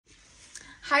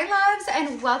Hi loves,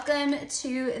 and welcome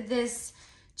to this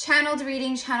channeled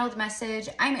reading, channeled message.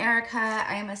 I'm Erica.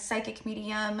 I am a psychic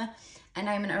medium and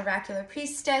I'm an oracular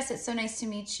priestess. It's so nice to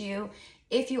meet you.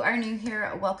 If you are new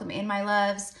here, welcome in, my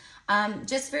loves.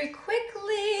 Just very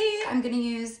quickly, I'm going to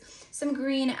use some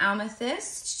green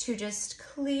amethyst to just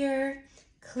clear.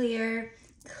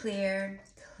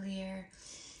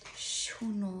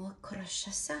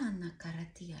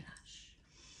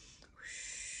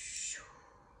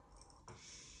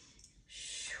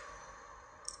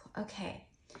 Okay,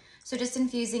 so just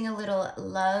infusing a little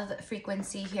love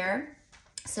frequency here,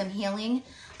 some healing.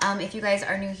 If you guys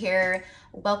are new here,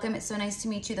 welcome. It's so nice to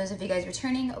meet you. Those of you guys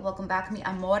returning, welcome back, mi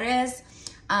amores.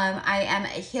 I am a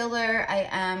healer. I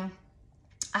am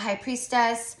a high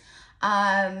priestess.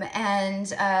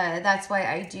 That's why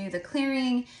I do the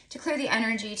clearing, to clear the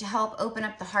energy, to help open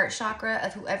up the heart chakra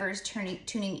of whoever is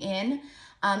tuning in,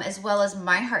 as well as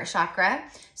my heart chakra.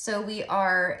 So we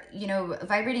are,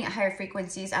 vibrating at higher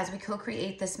frequencies as we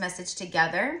co-create this message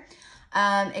together,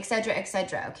 etc.,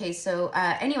 etc. Okay, so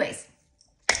anyways,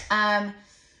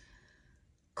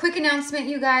 quick announcement,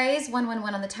 you guys.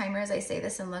 111 on the timer as I say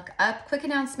this and look up. Quick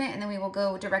announcement, and then we will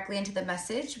go directly into the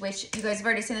message, which you guys have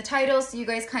already seen the title, so you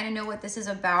guys kind of know what this is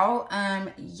about.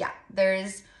 Yeah,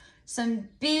 there's some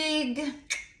big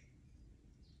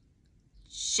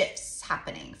shifts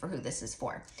happening for who this is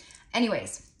for.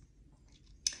 Anyways,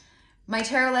 my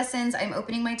tarot lessons, I'm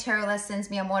opening my tarot lessons,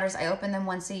 mi amores. I open them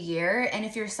once a year. And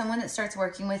if you're someone that starts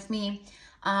working with me,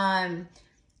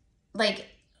 like,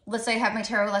 let's say I have my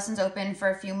tarot lessons open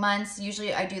for a few months.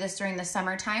 Usually I do this during the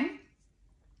summertime.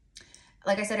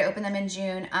 Like I said, I open them in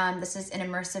June. This is an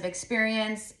immersive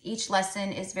experience. Each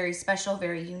lesson is very special,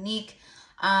 very unique.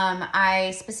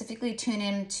 I specifically tune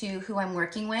in to who I'm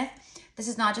working with. This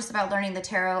is not just about learning the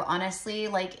tarot, honestly.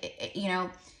 Like,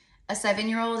 a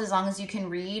 7-year-old, as long as you can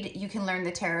read, you can learn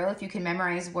the tarot. If you can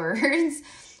memorize words,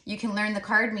 you can learn the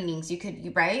card meanings.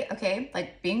 Right? Okay,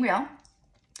 like being real.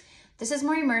 This is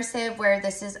more immersive, where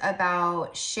this is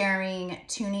about sharing,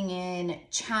 tuning in,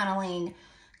 channeling,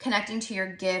 connecting to your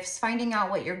gifts, finding out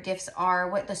what your gifts are,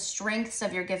 what the strengths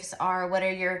of your gifts are, what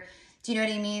are your, do you know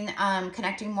what I mean?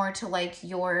 Connecting more to like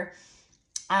your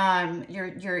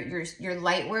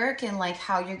light work, and like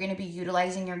how you're going to be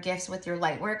utilizing your gifts with your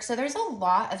light work. So there's a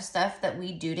lot of stuff that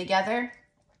we do together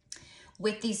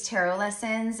with these tarot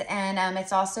lessons. And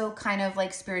it's also kind of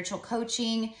like spiritual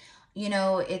coaching.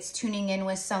 It's tuning in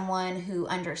with someone who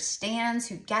understands,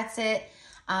 who gets it,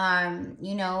 and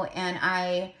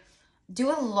I do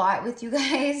a lot with you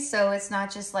guys. So it's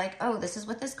not just like, oh, this is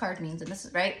what this card means, and this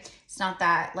is right. It's not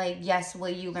that. Like, yes, will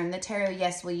you learn the tarot?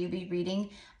 Yes, will you be reading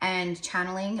and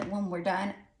channeling when we're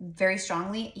done? Very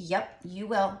strongly. Yep, you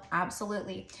will.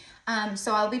 Absolutely.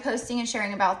 So I'll be posting and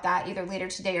sharing about that either later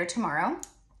today or tomorrow.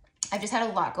 I've just had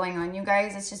a lot going on, you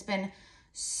guys. It's just been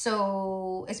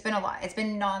it's been a lot. It's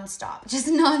been nonstop, just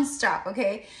nonstop.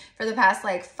 Okay. For the past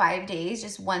like 5 days,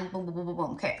 just one boom, boom, boom, boom,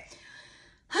 boom. Okay.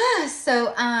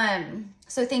 So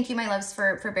thank you, my loves,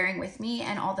 for bearing with me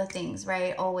and all the things,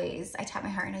 right? Always, I tap my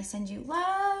heart and I send you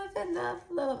love and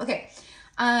love. Okay.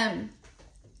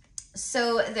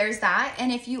 So there's that.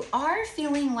 And if you are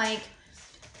feeling like,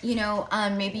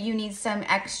 maybe you need some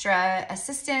extra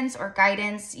assistance or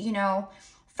guidance,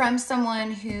 from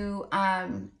someone who,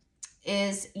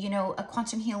 is, a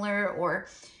quantum healer, or,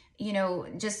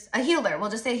 just a healer. We'll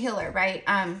just say healer, right?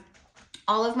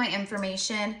 All of my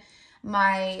information,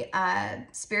 my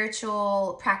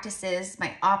spiritual practices,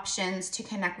 my options to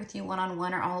connect with you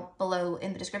one-on-one are all below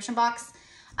in the description box.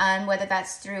 Whether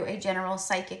that's through a general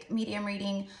psychic medium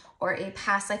reading or a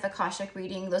past life Akashic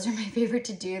reading. Those are my favorite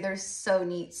to do. They're so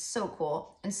neat, so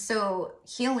cool, and so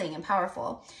healing and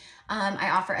powerful.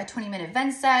 I offer a 20-minute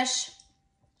Vent sesh.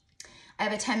 I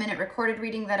have a 10-minute recorded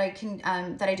reading that I can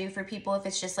that I do for people if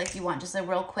it's just like you want just a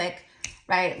real quick,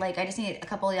 right? Like I just need a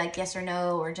couple of like yes or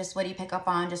no, or just what do you pick up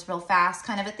on, just real fast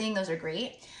kind of a thing. Those are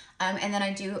great. And then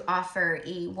I do offer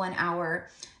a 1 hour,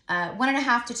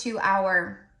 1.5 to 2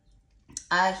 hour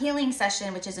healing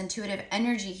session, which is intuitive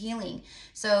energy healing.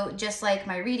 So just like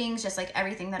my readings, just like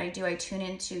everything that I do, I tune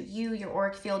into you, your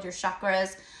auric field, your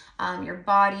chakras, your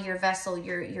body, your vessel,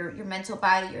 your mental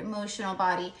body, your emotional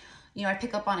body. I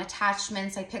pick up on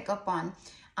attachments. I pick up on,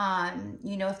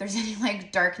 if there's any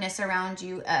like darkness around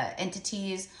you,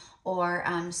 entities, or,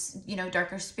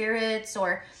 darker spirits,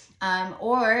 or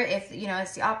Or if, you know,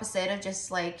 it's the opposite of just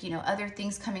like, you know, other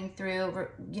things coming through,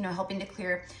 you know, helping to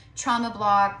clear trauma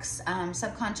blocks,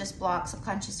 subconscious blocks,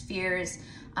 subconscious fears,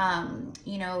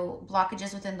 you know,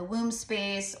 blockages within the womb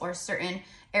space or certain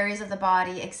areas of the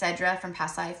body, etc., from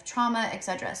past life trauma,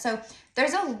 etc. So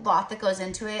there's a lot that goes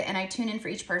into it, and I tune in for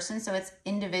each person. So it's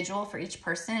individual for each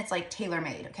person. It's like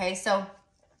tailor-made. Okay. So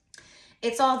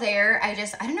it's all there. I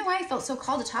don't know why I felt so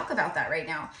called to talk about that right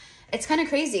now. It's kind of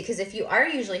crazy because if you are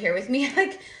usually here with me,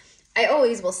 like I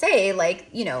always will say, like,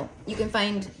 you know, you can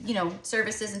find, you know,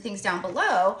 services and things down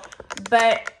below,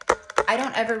 but I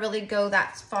don't ever really go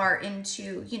that far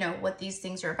into, you know, what these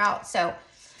things are about. So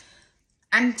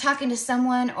I'm talking to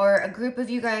someone or a group of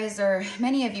you guys or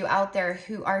many of you out there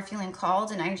who are feeling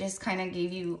called, and I just kind of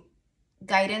gave you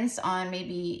guidance on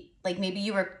maybe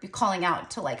you were calling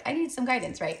out to like, I need some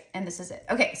guidance, right? And this is it.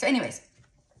 Okay, so anyways.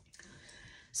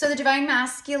 So the divine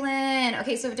masculine.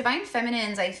 Okay, so divine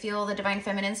feminines, I feel the divine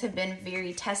feminines have been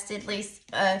very tested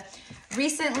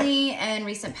recently and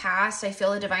recent past. I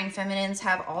feel the divine feminines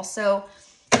have also,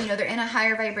 you know, they're in a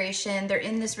higher vibration. They're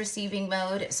in this receiving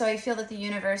mode. So I feel that the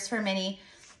universe for many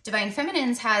divine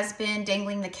feminines has been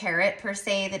dangling the carrot per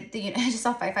se. That the I just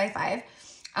saw 555.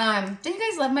 Didn't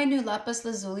you guys love my new lapis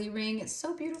lazuli ring? It's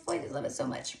so beautiful. I just love it so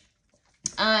much.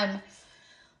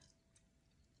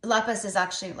 Lapis is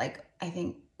actually like, I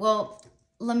think, well,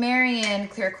 Lemurian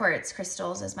clear quartz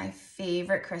crystals is my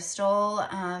favorite crystal.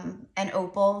 And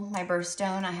opal, my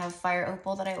birthstone. I have fire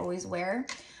opal that I always wear.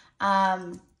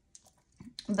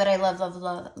 But I love, love,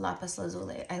 love lapis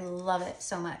lazuli. I love it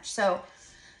so much. So,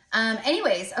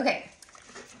 anyways, okay.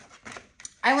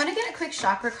 I want to get a quick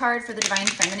chakra card for the divine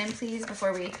feminine, please,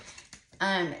 before we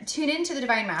tune into the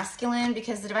divine masculine,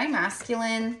 because the divine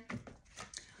masculine,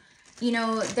 you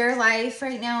know, their life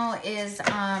right now is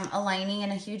aligning in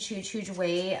a huge, huge, huge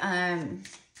way.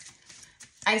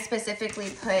 I specifically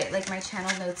put like my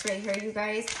channel notes right here, you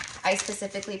guys. I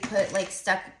specifically put like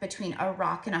stuck between a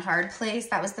rock and a hard place.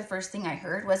 That was the first thing I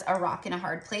heard, was a rock in a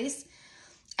hard place.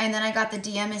 And then I got the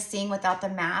DM is seeing without the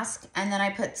mask. And then I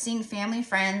put seeing family,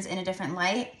 friends in a different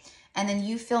light. And then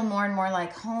you feel more and more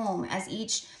like home as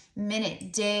each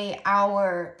minute, day,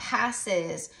 hour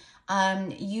passes.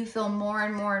 You feel more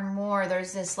and more and more.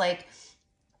 There's this like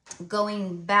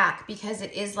going back, because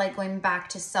it is like going back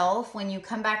to self. When you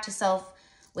come back to self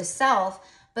with self,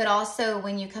 but also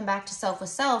when you come back to self with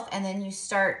self, and then you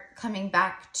start coming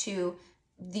back to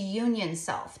the union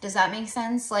self. Does that make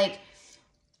sense? Like,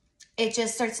 it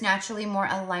just starts naturally more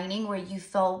aligning where you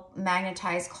feel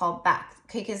magnetized, called back.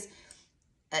 Okay, because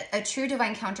a true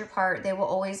divine counterpart, they will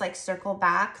always like circle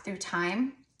back through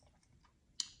time.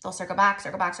 They'll circle back,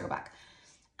 circle back, circle back.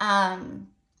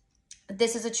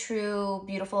 This is a true,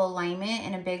 beautiful alignment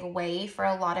in a big way for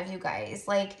a lot of you guys.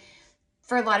 Like,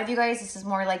 for a lot of you guys, this is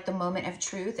more like the moment of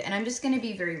truth. And I'm just going to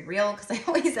be very real, because I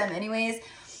always am anyways.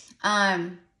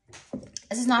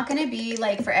 This is not going to be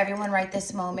like for everyone right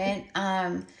this moment.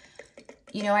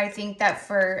 You know, I think that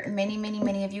for many, many,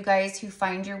 many of you guys who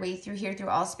find your way through here, through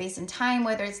all space and time,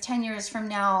 whether it's 10 years from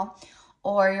now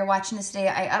or you're watching this today,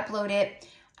 I upload it.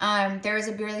 There is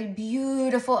a really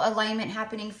beautiful alignment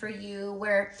happening for you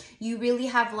where you really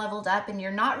have leveled up, and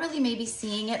you're not really maybe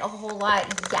seeing it a whole lot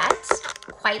yet,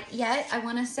 quite yet, I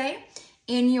want to say,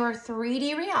 in your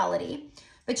 3D reality.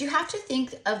 But you have to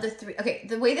think of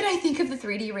the way that I think of the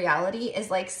 3D reality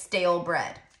is like stale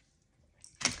bread.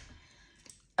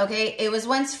 Okay, it was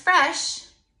once fresh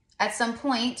at some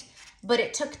point, but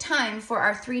it took time for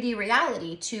our 3D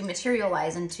reality to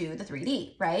materialize into the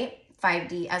 3D, right?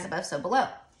 5D, as above, so below.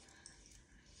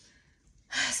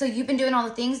 So you've been doing all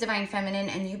the things, divine feminine,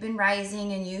 and you've been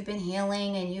rising, and you've been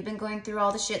healing, and you've been going through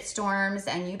all the shit storms,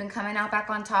 and you've been coming out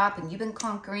back on top, and you've been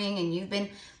conquering, and you've been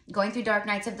going through dark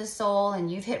nights of the soul,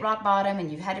 and you've hit rock bottom,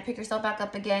 and you've had to pick yourself back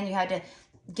up again. You had to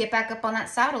get back up on that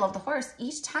saddle of the horse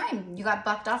each time you got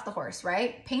bucked off the horse,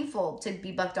 right? Painful to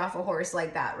be bucked off a horse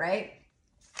like that, right?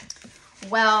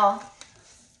 Well,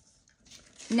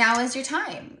 now is your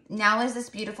time. Now is this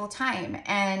beautiful time.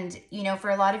 And, you know,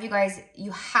 for a lot of you guys,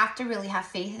 you have to really have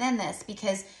faith in this,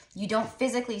 because you don't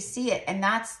physically see it. And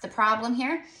that's the problem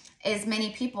here, is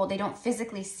many people, they don't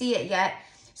physically see it yet.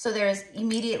 So there's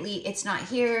immediately, it's not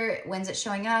here. When's it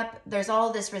showing up? There's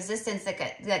all this resistance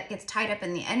that gets tied up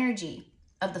in the energy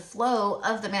of the flow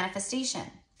of the manifestation.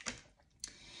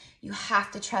 You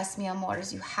have to trust me,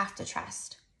 amores. You have to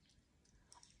trust.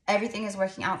 Everything is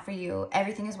working out for you.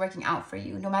 Everything is working out for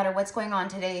you. No matter what's going on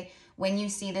today, when you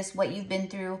see this, what you've been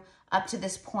through up to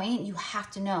this point, you have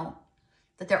to know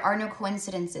that there are no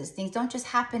coincidences. Things don't just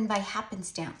happen by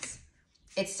happenstance.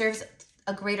 It serves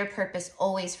a greater purpose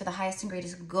always for the highest and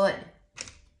greatest good.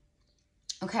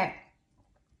 Okay.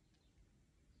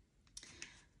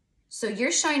 So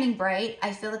you're shining bright.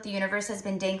 I feel that the universe has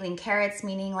been dangling carrots,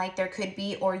 meaning like there could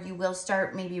be, or you will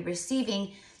start maybe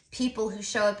receiving people who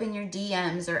show up in your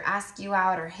DMs or ask you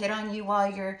out or hit on you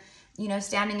while you're, you know,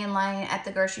 standing in line at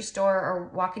the grocery store or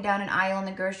walking down an aisle in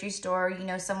the grocery store. You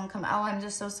know, someone come, oh, I'm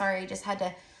just so sorry. I just had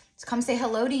to come say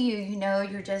hello to you. You know,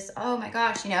 you're just, oh my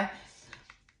gosh, you know.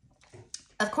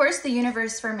 Of course, the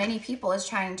universe for many people is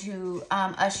trying to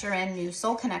usher in new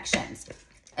soul connections,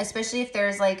 especially if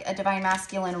there's like a divine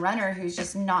masculine runner who's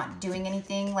just not doing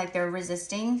anything, like they're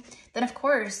resisting. Then of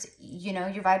course, you know,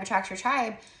 your vibe attracts your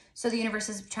tribe. So the universe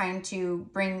is trying to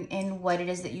bring in what it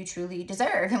is that you truly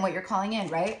deserve and what you're calling in,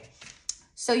 right?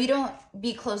 So you don't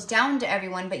be closed down to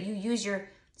everyone, but you use your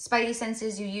spidey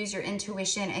senses, you use your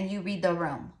intuition, and you read the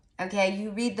room, okay?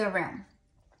 You read the room.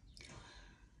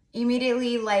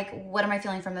 Immediately, like, what am I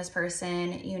feeling from this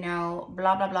person? You know,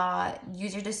 blah, blah, blah.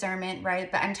 Use your discernment,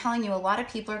 right? But I'm telling you, a lot of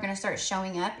people are going to start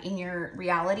showing up in your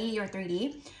reality, your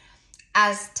 3D,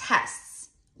 as tests.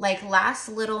 Like last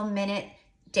little minute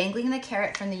dangling the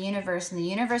carrot from the universe. And the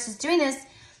universe is doing this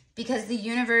because the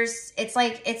universe, it's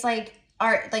like,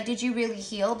 did you really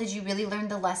heal? Did you really learn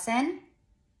the lesson?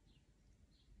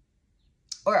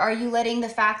 Or are you letting the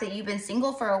fact that you've been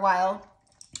single for a while,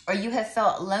 or you have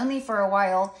felt lonely for a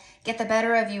while, get the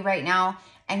better of you right now,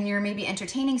 and you're maybe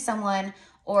entertaining someone,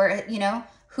 or, you know,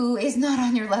 who is not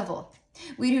on your level?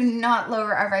 We do not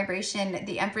lower our vibration.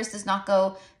 The Empress does not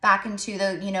go back into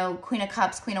the, you know, Queen of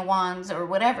Cups, Queen of Wands, or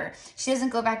whatever. She doesn't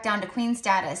go back down to Queen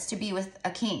status to be with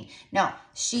a king. No,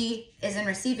 she is in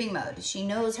receiving mode. She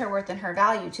knows her worth and her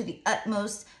value to the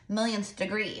utmost millionth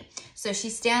degree. So she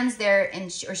stands there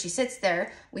or she sits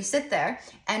there, we sit there,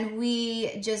 and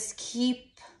we just keep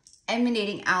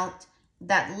emanating out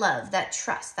that love, that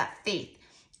trust, that faith.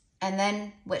 And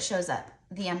then what shows up?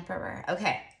 The Emperor.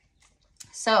 Okay.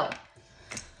 So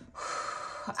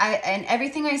and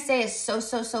everything I say is so,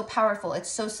 so, so powerful. It's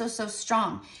so, so, so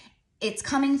strong. It's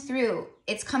coming through.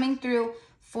 It's coming through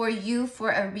for you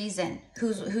for a reason.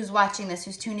 Who's watching this,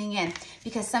 who's tuning in.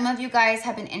 Because some of you guys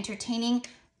have been entertaining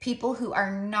people who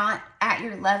are not at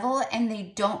your level, and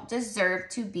they don't deserve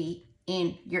to be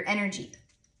in your energy.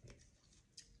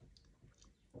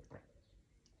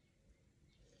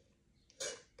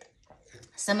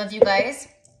 Some of you guys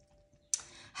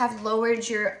have lowered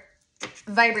your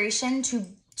vibration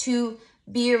to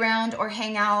be around or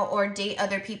hang out or date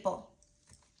other people.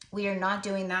 We are not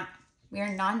doing that. We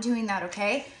are not doing that,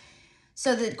 okay?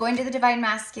 So going to the divine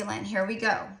masculine, here we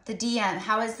go. The DM,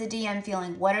 how is the DM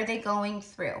feeling? What are they going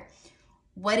through?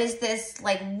 What is this,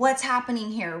 like, what's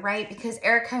happening here, right? Because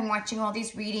Erica, I'm watching all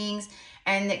these readings,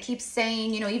 and it keeps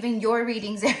saying, you know, even your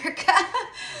readings, Erica,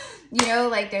 you know,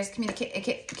 like there's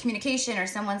communication or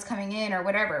someone's coming in or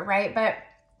whatever, right? But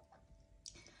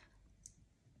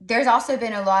there's also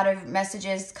been a lot of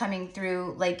messages coming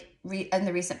through, like in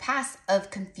the recent past,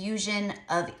 of confusion,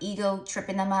 of ego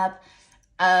tripping them up,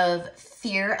 of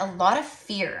fear, a lot of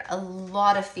fear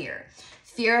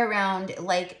around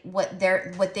like what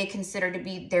they consider to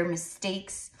be their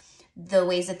mistakes, the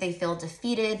ways that they feel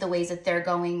defeated, the ways that they're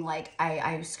going like,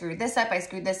 I screwed this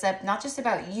up, not just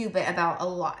about you, but about a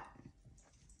lot.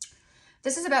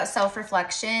 This is about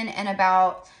self-reflection and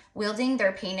about wielding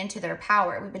their pain into their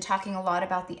power. We've been talking a lot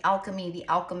about the alchemy, the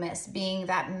alchemist, being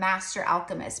that master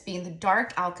alchemist, being the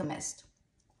dark alchemist,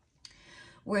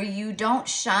 where you don't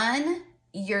shun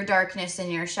your darkness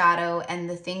and your shadow and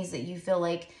the things that you feel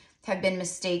like have been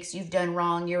mistakes, you've done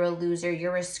wrong, you're a loser,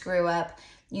 you're a screw up,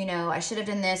 you know, I should have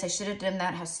done this, I should have done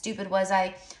that, how stupid was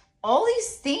I? All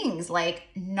these things, like,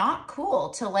 not cool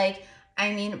to, like,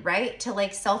 I mean, right, to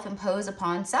like self-impose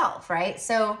upon self, right?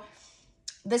 So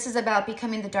this is about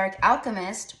becoming the dark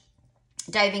alchemist,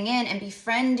 diving in and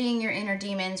befriending your inner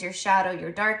demons, your shadow,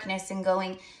 your darkness, and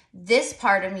going, this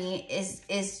part of me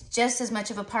is just as much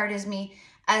of a part as me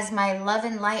as my love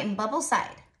and light and bubble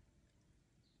side.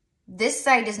 This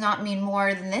side does not mean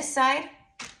more than this side,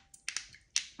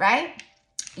 right?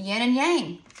 Yin and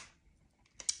yang.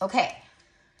 Okay.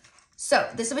 So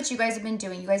this is what you guys have been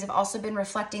doing. You guys have also been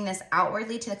reflecting this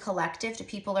outwardly to the collective, to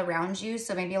people around you.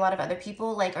 So maybe a lot of other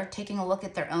people like are taking a look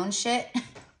at their own shit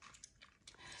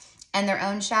and their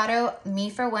own shadow. Me,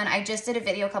 for one, I just did a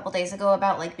video a couple days ago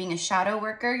about like being a shadow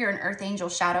worker. You're an earth angel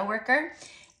shadow worker.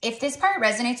 If this part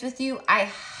resonates with you, I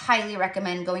highly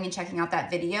recommend going and checking out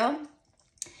that video.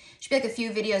 Should be like a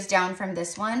few videos down from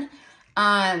this one.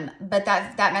 But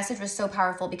that message was so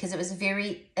powerful because it was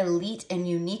very elite and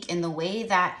unique in the way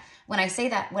that, when I say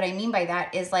that, what I mean by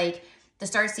that is like the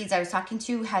starseeds I was talking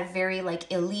to had very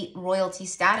like elite royalty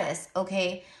status,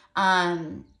 okay?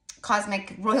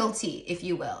 cosmic royalty, if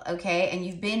you will, okay? And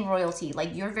you've been royalty,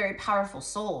 like you're very powerful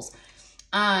souls.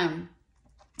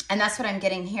 And that's what I'm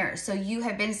getting here. So you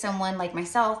have been someone like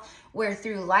myself where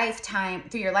through your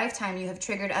lifetime, you have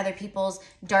triggered other people's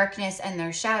darkness and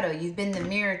their shadow. You've been the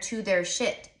mirror to their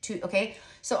shit, okay?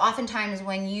 So oftentimes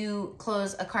when you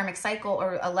close a karmic cycle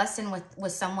or a lesson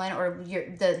with someone, or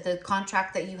the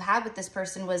contract that you had with this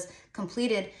person was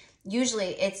completed,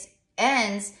 usually it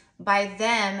ends by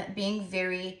them being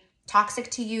very toxic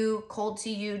to you, cold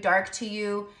to you, dark to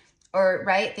you, or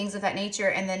right, things of that nature.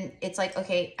 And then it's like,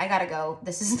 okay, I gotta go.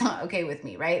 This is not okay with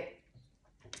me, right?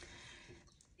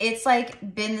 It's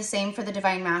like been the same for the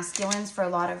divine masculines for a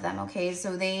lot of them, okay?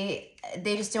 So they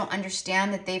just don't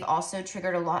understand that they've also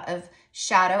triggered a lot of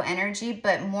shadow energy,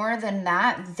 but more than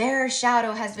that, their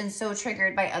shadow has been so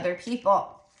triggered by other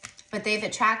people, but they've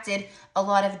attracted a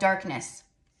lot of darkness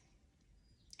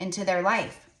into their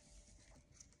life.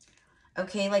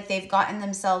 Okay, like they've gotten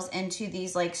themselves into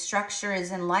these like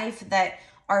structures in life that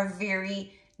are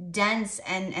very dense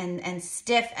and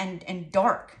stiff and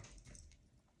dark.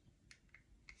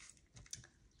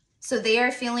 So they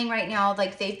are feeling right now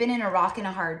like they've been in a rock and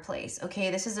a hard place.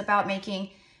 Okay, this is about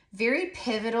making very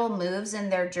pivotal moves in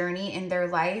their journey, in their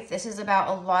life. This is about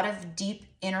a lot of deep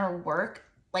inner work,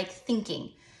 like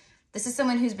thinking. This is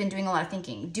someone who's been doing a lot of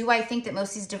thinking. Do I think that most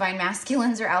of these divine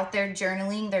masculines are out there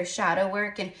journaling their shadow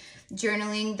work and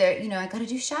journaling their, you know, I got to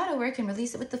do shadow work and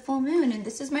release it with the full moon, and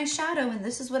this is my shadow and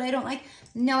this is what I don't like?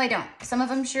 No, I don't. Some of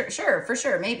them, sure, for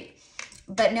sure, maybe.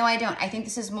 But no, I don't. I think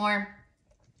this is more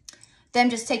them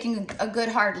just taking a good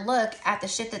hard look at the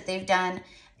shit that they've done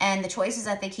and the choices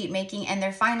that they keep making, and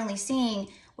they're finally seeing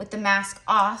with the mask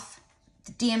off.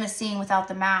 The DM is seeing without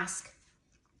the mask.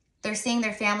 They're seeing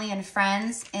their family and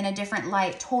friends in a different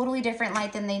light, totally different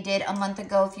light than they did a month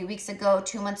ago, a few weeks ago,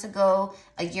 2 months ago,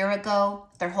 a year ago,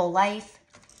 their whole life.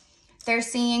 They're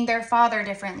seeing their father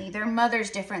differently, their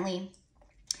mothers differently.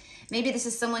 Maybe this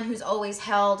is someone who's always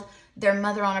held their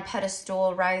mother on a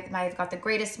pedestal, right? I've got the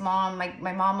greatest mom.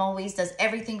 My mom always does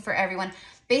everything for everyone.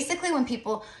 Basically, when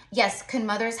people, yes, can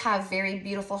mothers have very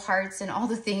beautiful hearts and all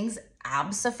the things?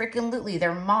 Abso-freaking-lutely.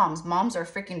 They're moms. Moms are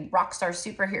freaking rock star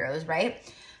superheroes, right?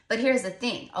 But here's the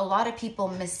thing. A lot of people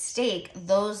mistake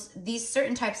these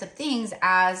certain types of things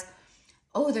as,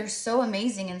 oh, they're so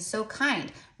amazing and so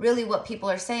kind. Really what people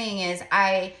are saying is,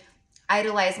 I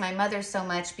idolize my mother so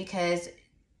much because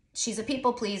she's a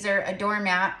people pleaser, a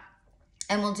doormat,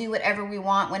 and we'll do whatever we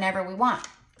want whenever we want.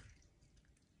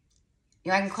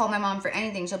 You know, I can call my mom for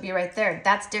anything. She'll be right there.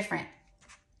 That's different.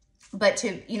 But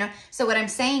so what I'm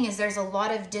saying is there's a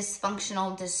lot of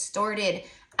dysfunctional, distorted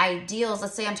ideals.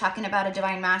 Let's say I'm talking about a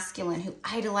divine masculine who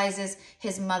idolizes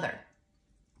his mother,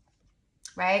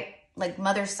 right? Like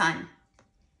mother, son,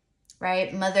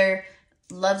 right? Mother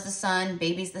loves the son,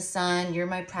 baby's the son, you're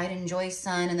my pride and joy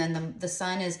son. And then the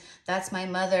son is, that's my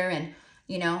mother. And,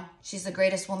 you know, she's the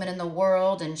greatest woman in the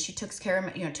world. And she took care of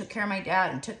my, took care of my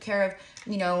dad and took care of,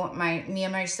 me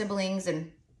and my siblings.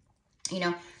 And,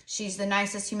 she's the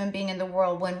nicest human being in the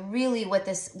world. When really what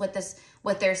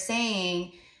they're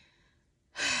saying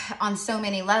on so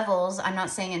many levels, I'm not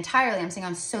saying entirely, I'm saying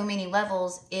on so many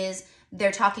levels, is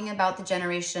they're talking about the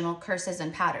generational curses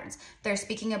and patterns. They're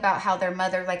speaking about how their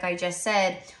mother, like I just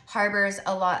said, harbors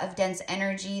a lot of dense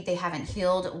energy. They haven't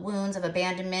healed wounds of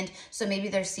abandonment. So maybe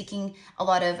they're seeking a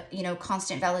lot of,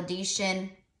 constant validation,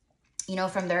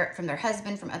 from their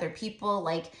husband, from other people,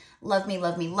 like, love me,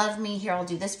 love me, love me. Here, I'll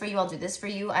do this for you. I'll do this for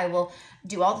you. I will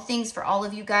do all the things for all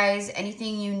of you guys.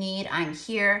 Anything you need, I'm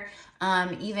here.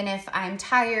 Even if I'm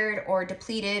tired or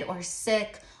depleted or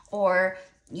sick or,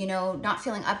 not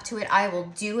feeling up to it, I will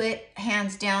do it,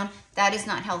 hands down. That is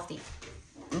not healthy,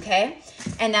 okay?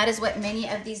 And that is what many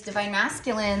of these divine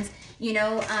masculines,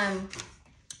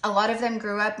 a lot of them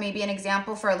grew up, maybe an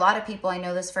example for a lot of people, I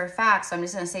know this for a fact, so I'm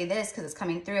just going to say this because it's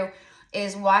coming through,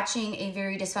 is watching a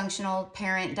very dysfunctional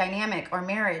parent dynamic or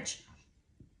marriage.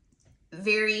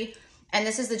 And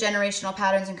this is the generational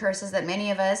patterns and curses that many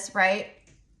of us, right?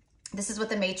 This is what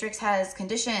the Matrix has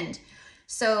conditioned.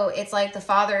 So it's like the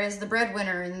father is the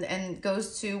breadwinner and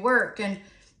goes to work and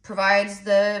provides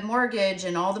the mortgage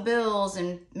and all the bills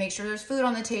and makes sure there's food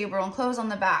on the table and clothes on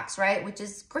the backs, right? Which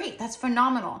is great. That's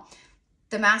phenomenal.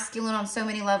 The masculine on so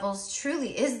many levels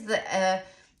truly is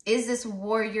this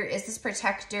warrior, is this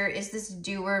protector, is this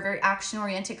doer, very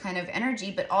action-oriented kind of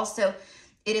energy, but also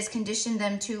it has conditioned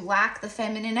them to lack the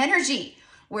feminine energy,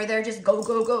 where they're just go,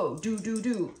 go, go, do, do,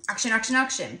 do, action, action,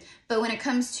 action. But when it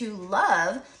comes to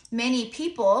love, many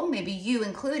people, maybe you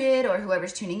included or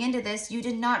whoever's tuning into this, you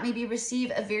did not maybe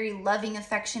receive a very loving,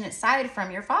 affectionate side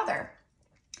from your father.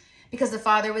 Because the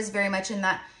father was very much in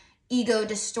that ego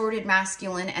distorted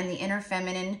masculine and the inner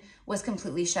feminine was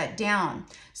completely shut down.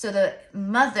 So the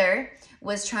mother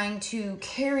was trying to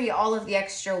carry all of the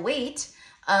extra weight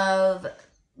of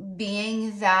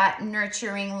being that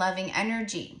nurturing, loving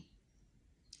energy.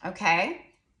 Okay?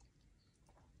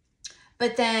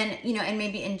 But then, you know, and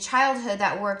maybe in childhood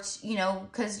that worked, you know,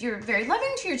 because you're very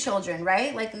loving to your children,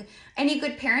 right? Like any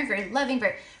good parent, very loving,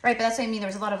 very, right? But that's what I mean.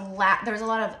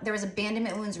 There was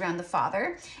abandonment wounds around the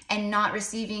father and not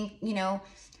receiving, you know,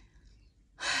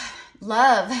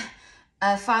 love,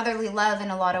 fatherly love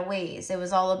in a lot of ways. It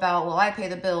was all about, well, I pay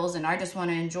the bills and I just want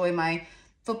to enjoy my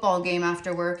football game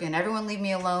after work and everyone leave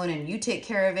me alone and you take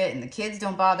care of it and the kids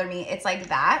don't bother me. It's like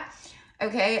that.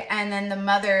 Okay. And then the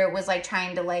mother was like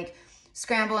trying to like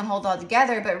scramble and hold all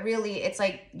together, but really it's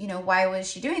like, you know, why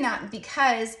was she doing that?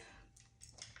 Because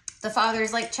the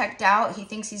father's like checked out, he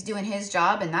thinks he's doing his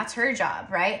job and that's her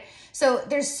job, right? So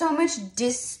there's so much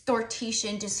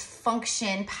distortion,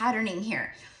 dysfunction, patterning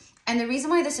here. And the reason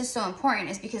why this is so important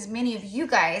is because many of you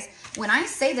guys, when I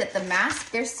say that the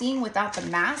mask, they're seeing without the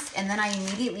mask, and then I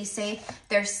immediately say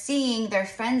they're seeing their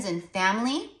friends and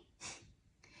family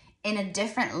in a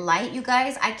different light, you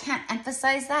guys, I can't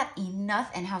emphasize that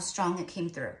enough and how strong it came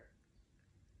through.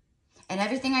 And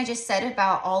everything I just said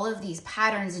about all of these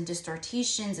patterns and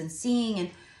distortions and seeing, and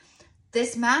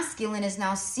this masculine is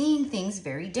now seeing things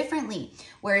very differently.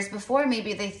 Whereas before,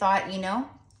 maybe they thought, you know,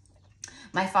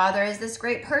 my father is this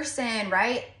great person,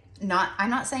 right? I'm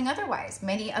not saying otherwise.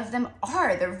 Many of them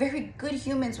are. They're very good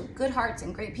humans with good hearts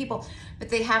and great people, but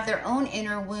they have their own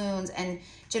inner wounds and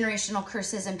generational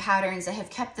curses and patterns that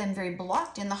have kept them very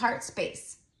blocked in the heart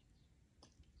space,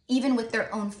 even with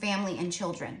their own family and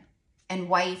children and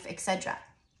wife, etc.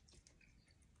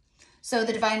 So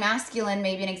the divine masculine,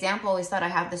 maybe an example, is that I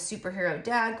have the superhero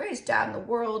dad, greatest dad in the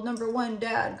world, #1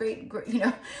 dad, great, you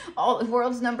know, all the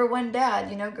world's #1 dad,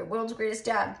 you know, world's greatest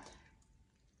dad.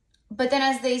 But then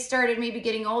as they started maybe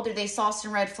getting older, they saw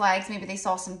some red flags. Maybe they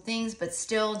saw some things, but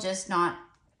still just not.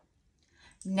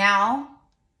 Now,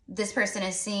 this person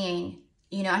is seeing,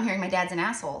 you know, I'm hearing my dad's an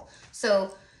asshole.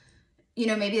 So, you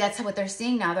know, maybe that's what they're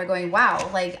seeing now. They're going, wow,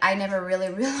 like I never really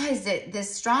realized it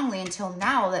this strongly until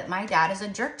now that my dad is a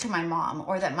jerk to my mom,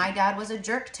 or that my dad was a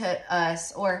jerk to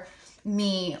us or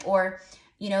me, or,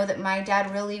 you know, that my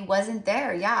dad really wasn't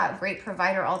there. Yeah, great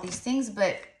provider, all these things,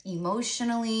 but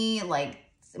emotionally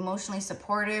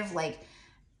supportive, like,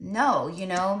 no, you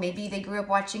know, maybe they grew up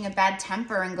watching a bad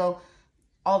temper and go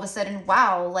all of a sudden,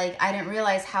 wow, like I didn't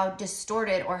realize how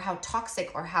distorted or how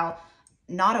toxic or how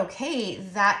not okay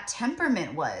that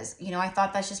temperament was. You know, I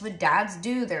thought that's just what dads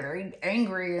do. They're very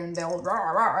angry and they're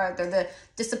the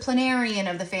disciplinarian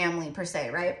of the family per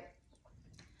se, right?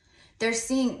 They're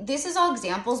seeing, this is all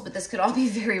examples, but this could all be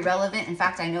very relevant. In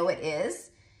fact, I know it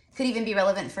is. Could even be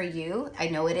relevant for you. I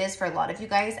know it is for a lot of you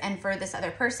guys and for this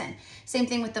other person. Same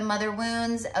thing with the mother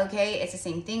wounds. Okay, it's the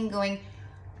same thing going,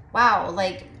 wow,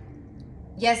 like,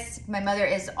 yes, my mother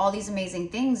is all these amazing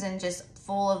things and just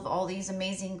full of all these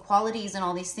amazing qualities and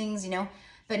all these things, you know,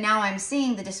 but now I'm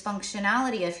seeing the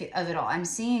dysfunctionality of it all. I'm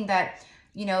seeing that,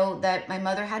 you know, that my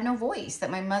mother had no voice,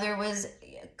 that my mother was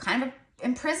kind of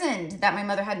imprisoned, that my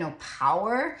mother had no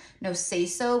power, no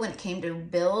say-so when it came to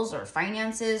bills or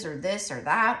finances or this or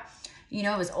that. You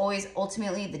know, it was always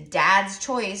ultimately the dad's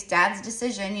choice, dad's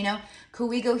decision. You know, could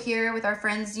we go here with our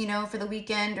friends, you know, for the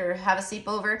weekend or have a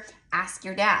sleepover? Ask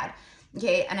your dad.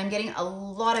 Okay, and I'm getting a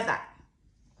lot of that.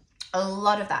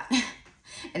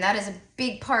 And that is a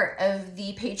big part of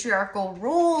the patriarchal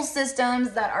rule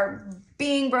systems that are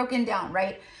being broken down,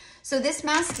 right? So this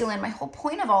masculine, my whole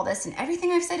point of all this and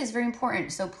everything I've said is very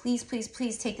important. So please, please,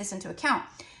 please take this into account.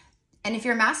 And if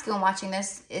you're masculine watching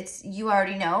this, you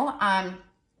already know.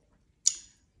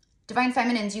 Divine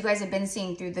feminines, you guys have been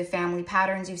seeing through the family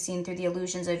patterns. You've seen through the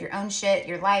illusions of your own shit,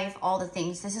 your life, all the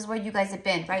things. This is where you guys have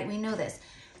been, right? We know this.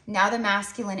 Now the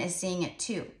masculine is seeing it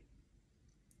too.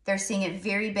 They're seeing it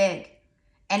very big.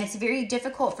 And it's very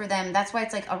difficult for them. That's why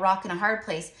it's like a rock and a hard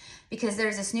place, because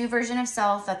there's this new version of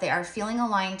self that they are feeling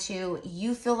aligned to.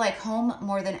 You feel like home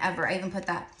more than ever. I even put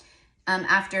that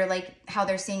after like how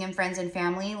they're seeing in friends and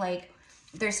family. Like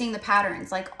they're seeing the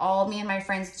patterns. Like all me and my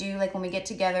friends do, like when we get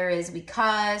together, is we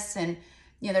cuss, and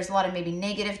you know, there's a lot of maybe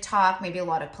negative talk, maybe a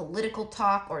lot of political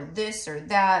talk, or this or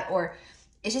that, or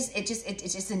it's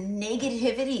just a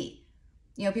negativity.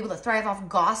 You know, people that thrive off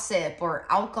gossip or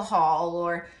alcohol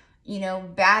or, you know,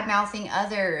 bad mouthing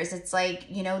others. It's like,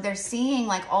 you know, they're seeing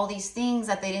like all these things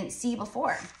that they didn't see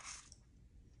before.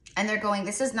 And they're going,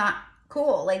 this is not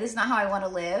cool. Like, this is not how I want to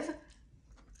live.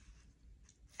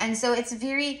 And so it's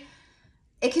very,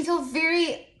 it can feel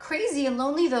very crazy and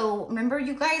lonely though. Remember,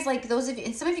 you guys, like those of you,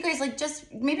 and some of you guys, like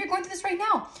just maybe you're going through this right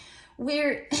now,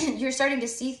 where you've started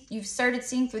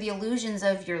seeing through the illusions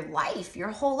of your life, your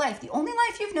whole life, the only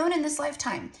life you've known in this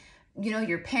lifetime. You know,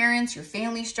 your parents, your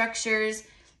family structures,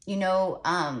 you know,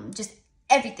 just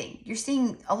everything. You're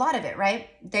seeing a lot of it, right?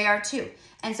 They are too.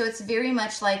 And so it's very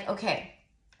much like, okay,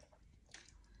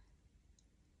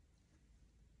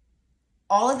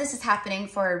 all of this is happening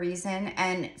for a reason.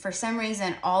 And for some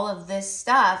reason, all of this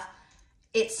stuff,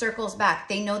 it circles back.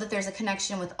 They know that there's a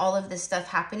connection with all of this stuff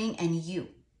happening and you.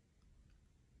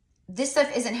 This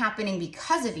stuff isn't happening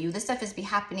because of you. This stuff is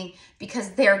happening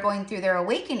because they're going through their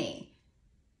awakening.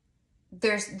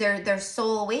 There's their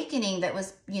soul awakening that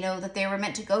was, you know, that they were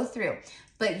meant to go through.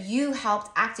 But you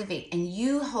helped activate and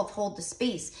you helped hold the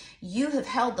space. You have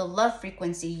held the love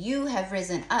frequency. You have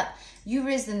risen up. You've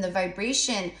risen the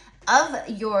vibration of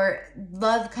your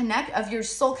of your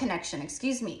soul connection,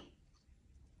 excuse me.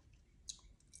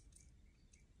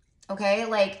 Okay,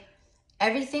 like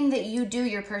everything that you do,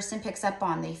 your person picks up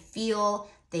on. They feel,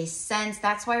 they sense.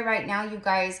 That's why right now, you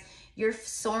guys, you're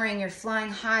soaring, you're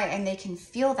flying high, and they can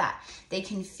feel that. They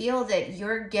can feel that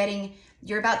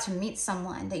you're about to meet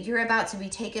someone, that you're about to be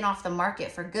taken off the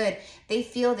market for good. They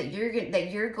feel that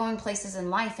you're going places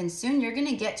in life, and soon you're going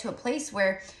to get to a place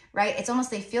where, right, it's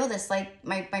almost, they feel this, like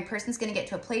my person's going to get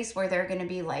to a place where they're going to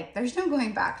be like, there's no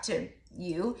going back to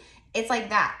you. It's like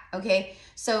that, okay?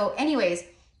 So anyways,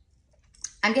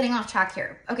 I'm getting off track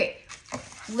here. Okay,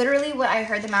 literally what I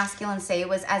heard the masculine say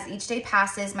was, as each day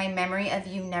passes, my memory of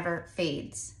you never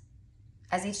fades.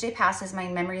 As each day passes, my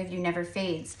memory of you never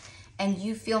fades. And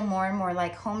you feel more and more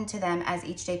like home to them as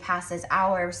each day passes,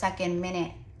 hour, second,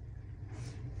 minute.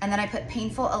 And then I put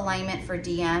painful alignment for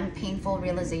DM, painful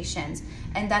realizations.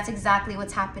 And that's exactly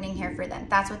what's happening here for them.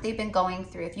 That's what they've been going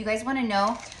through. If you guys want to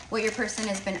know what your person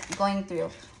has been going through,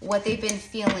 what they've been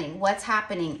feeling, what's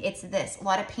happening, it's this. A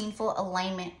lot of painful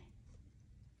alignment.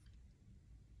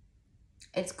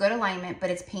 It's good alignment, but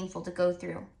it's painful to go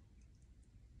through.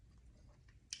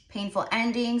 Painful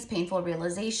endings, painful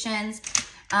realizations,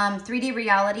 3D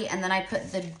reality, and then I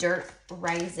put the dirt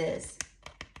rises.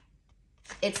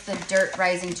 It's the dirt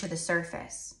rising to the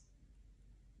surface.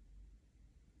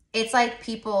 It's like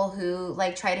people who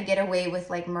like try to get away with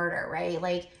like murder, right?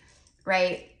 Like,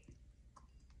 right?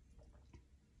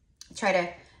 Try to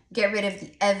get rid of the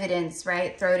evidence,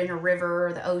 right? Throw it in a river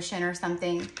or the ocean or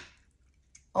something.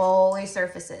 Always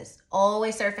surfaces.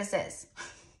 Always surfaces.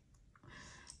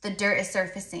 The dirt is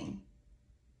surfacing.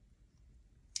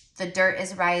 The dirt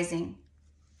is rising.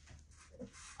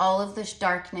 All of this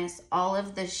darkness, all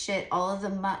of the shit, all of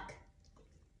the muck.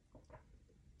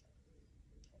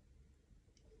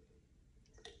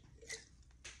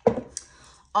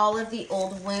 All of the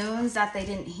old wounds that they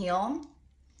didn't heal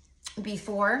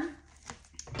before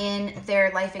in their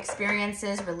life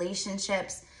experiences,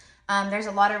 relationships. There's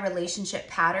a lot of relationship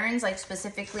patterns, like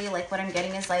specifically, like what I'm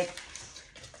getting is like,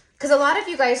 because a lot of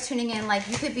you guys tuning in, like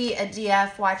you could be a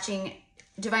DF watching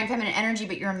Divine Feminine Energy,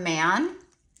 but you're a man.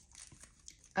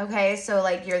 Okay, so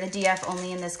like you're the DF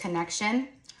only in this connection.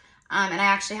 And I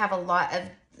actually have a lot of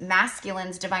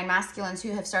masculines, divine masculines,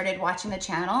 who have started watching the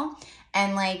channel,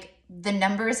 and like the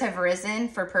numbers have risen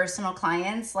for personal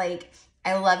clients. Like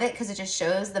I love it because it just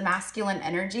shows the masculine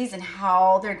energies and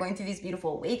how they're going through these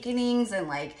beautiful awakenings and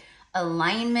like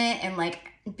alignment, and like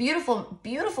beautiful,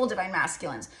 beautiful divine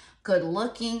masculines, good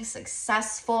looking,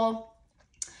 successful,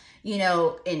 you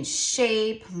know, in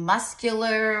shape,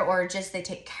 muscular, or just they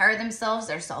take care of themselves.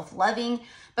 They're self-loving,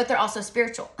 but they're also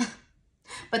spiritual.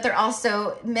 But they're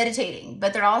also meditating,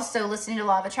 but they're also listening to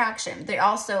law of attraction. They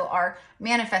also are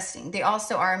manifesting. They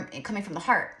also are coming from the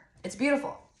heart. It's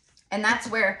beautiful. And that's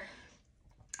where,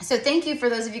 so thank you for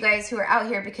those of you guys who are out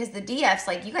here, because the DFs,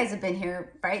 like you guys have been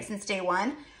here, right, since day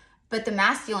one. But the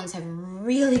masculines have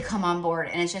really come on board,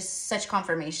 and it's just such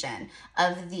confirmation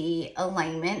of the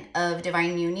alignment of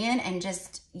divine union and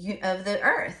just of the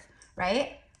earth,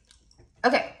 right?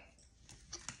 Okay.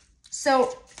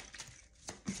 So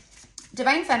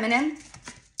Divine Feminine,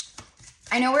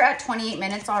 I know we're at 28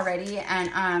 minutes already, and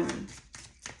I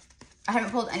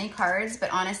haven't pulled any cards, but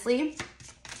honestly,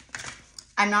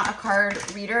 I'm not a card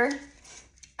reader.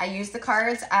 I use the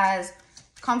cards as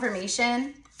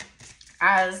confirmation,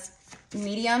 as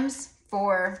mediums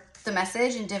for the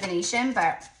message and divination,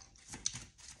 but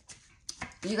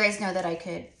you guys know that I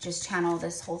could just channel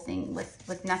this whole thing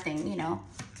with nothing, you know.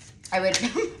 I would,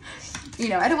 you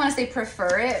know, I don't want to say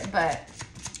prefer it, but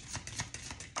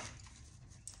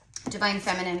Divine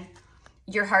Feminine,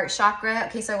 your heart chakra.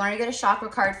 Okay, so I wanted to get a chakra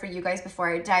card for you guys before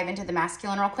I dive into the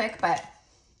masculine real quick, but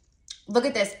Look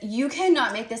at this. You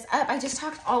cannot make this up. I just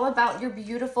talked all about your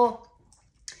beautiful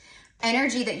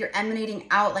energy that you're emanating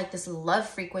out, like this love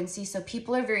frequency. So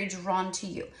people are very drawn to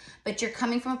you, but you're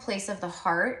coming from a place of the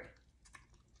heart.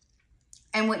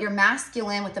 And what your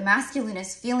masculine, what the masculine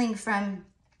is feeling from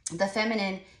the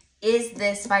feminine is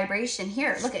this vibration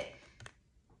here. Look at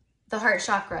the heart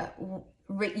chakra.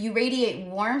 You radiate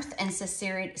warmth and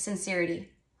sincerity.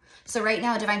 So right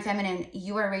now, Divine Feminine,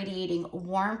 you are radiating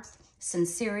warmth,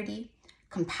 sincerity,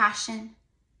 compassion,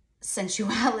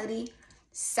 sensuality,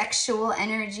 sexual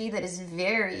energy that is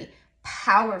very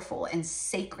powerful and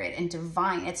sacred and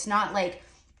divine. It's not like,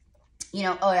 you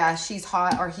know, oh yeah, she's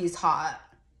hot or he's hot.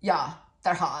 Yeah,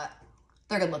 they're hot.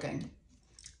 They're good looking.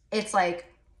 It's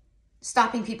like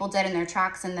stopping people dead in their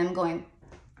tracks and them going,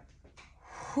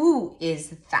 who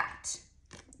is that?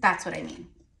 That's what I mean.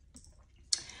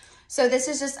 So this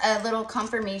is just a little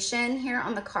confirmation here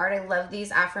on the card. I love these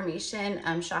affirmation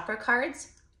chakra cards.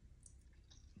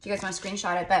 If you guys want to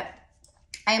screenshot it, but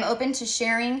I am open to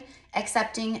sharing,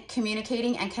 accepting,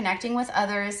 communicating, and connecting with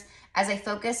others as I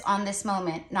focus on this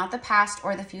moment, not the past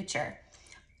or the future.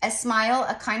 A smile,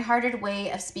 a kind-hearted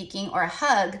way of speaking, or a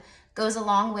hug goes a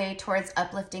long way towards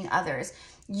uplifting others.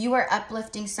 You are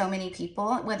uplifting so many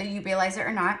people, whether you realize it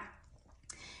or not.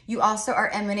 You also are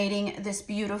emanating this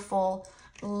beautiful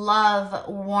love,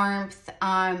 warmth,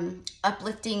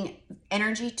 uplifting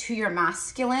energy to your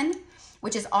masculine,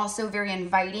 which is also very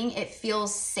inviting. It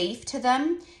feels safe to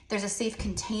them. There's a safe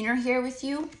container here with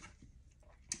you.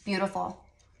 Beautiful.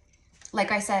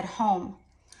 Like I said, home.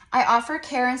 I offer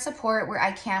care and support where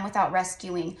I can without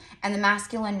rescuing, and the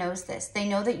masculine knows this. They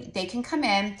know that they can come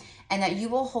in and that you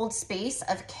will hold space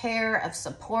of care, of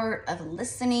support, of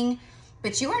listening,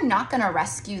 but you are not going to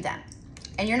rescue them,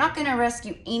 and you're not going to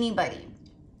rescue anybody.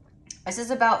 This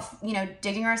is about, you know,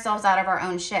 digging ourselves out of our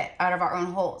own shit, out of our own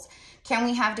holes. Can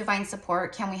we have divine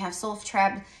support? Can we have soul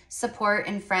tribe support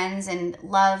and friends and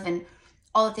love and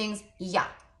all the things? Yeah.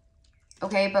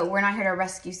 Okay, but we're not here to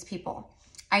rescue people.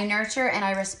 I nurture and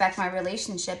I respect my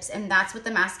relationships, and that's what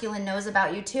the masculine knows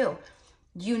about you too.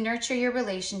 You nurture your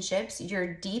relationships.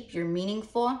 You're deep. You're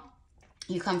meaningful.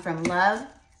 You come from love.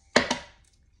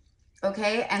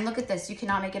 Okay, and look at this. You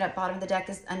cannot make it up. Bottom of the deck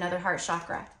is another heart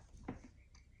chakra.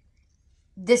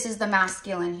 This is the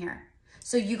masculine here.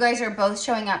 So you guys are both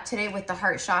showing up today with the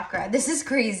heart chakra. This is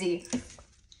crazy.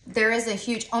 There is a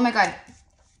huge, oh my God.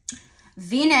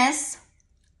 Venus,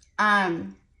 oh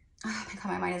my God,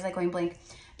 my mind is like going blank.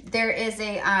 There is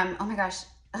a, oh my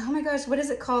gosh, what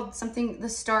is it called? Something, the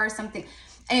star, something.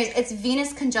 Anyways, it's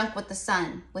Venus conjunct with the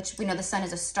sun, which we know the sun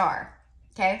is a star,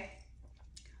 okay?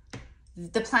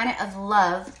 The planet of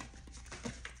love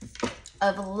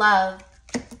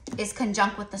is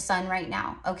conjunct with the sun right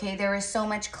now, okay? There is so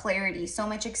much clarity, so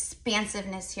much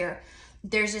expansiveness here.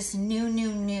 There's just new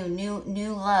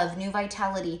love, new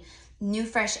vitality, new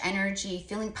fresh energy,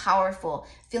 feeling powerful,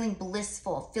 feeling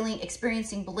blissful,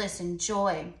 experiencing bliss and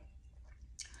joy.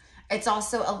 It's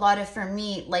also a lot of, for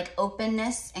me, like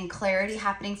openness and clarity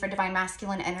happening for divine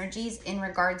masculine energies in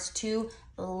regards to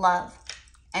love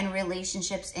and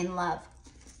relationships in love.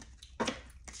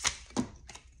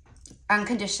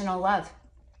 Unconditional love.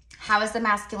 How is the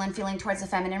masculine feeling towards the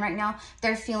feminine right now?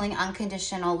 They're feeling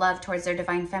unconditional love towards their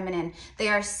divine feminine. They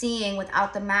are seeing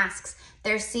without the masks.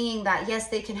 They're seeing that, yes,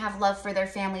 they can have love for their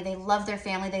family. They love their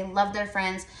family. They love their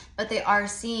friends. But they are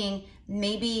seeing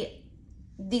maybe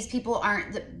these people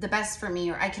aren't the best for me,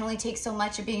 or I can only take so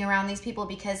much of being around these people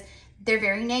because they're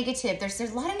very negative. There's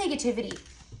a lot of negativity.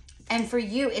 And for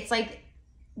you, it's like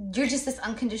you're just this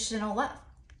unconditional love.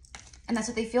 And that's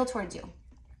what they feel towards you.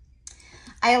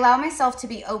 I allow myself to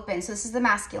be open. So this is the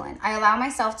masculine. I allow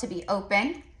myself to be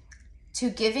open to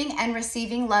giving and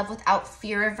receiving love without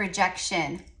fear of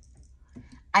rejection.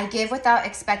 I give without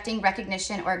expecting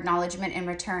recognition or acknowledgement in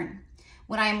return.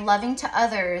 When I am loving to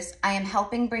others, I am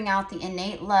helping bring out the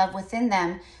innate love within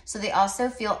them so they also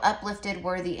feel uplifted,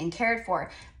 worthy, and cared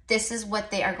for. This is what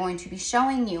they are going to be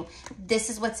showing you. This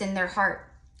is what's in their heart.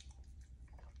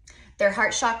 Their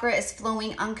heart chakra is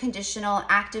flowing unconditional,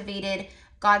 activated,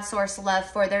 God source love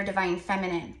for their divine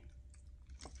feminine,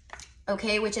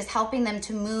 okay, which is helping them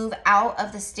to move out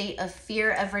of the state of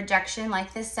fear of rejection,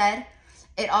 like this said.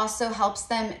 It also helps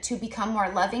them to become more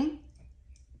loving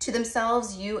to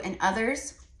themselves, you, and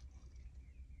others.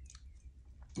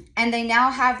 And they now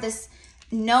have this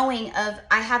knowing of,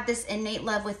 I have this innate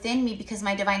love within me because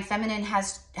my divine feminine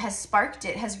has sparked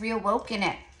it, has reawoken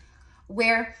it,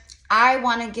 where I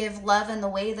want to give love in the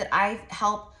way that I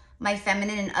help my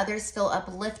feminine and others feel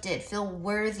uplifted, feel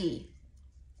worthy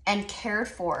and cared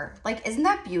for. Like, isn't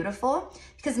that beautiful?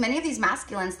 Because many of these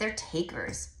masculines, they're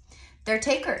takers. They're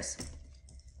takers.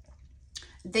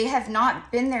 They have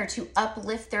not been there to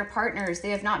uplift their partners. They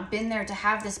have not been there to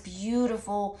have this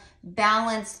beautiful,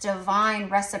 balanced, divine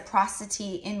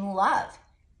reciprocity in love.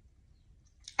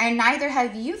 And neither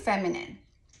have you, feminine.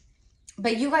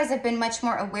 But you guys have been much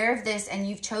more aware of this, and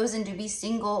you've chosen to be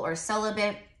single or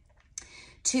celibate,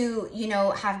 to, you know,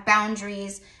 have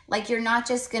boundaries. Like, you're not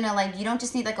just gonna, like, you don't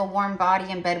just need like a warm body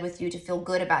in bed with you to feel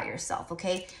good about yourself,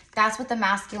 okay? That's what the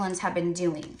masculines have been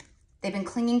doing. They've been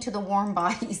clinging to the warm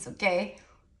bodies, okay?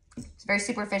 It's very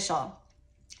superficial.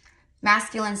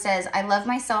 Masculine says, I love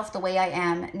myself the way I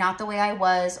am, not the way I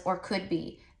was or could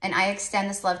be. And I extend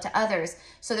this love to others.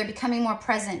 So they're becoming more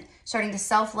present, starting to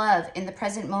self-love in the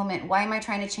present moment. Why am I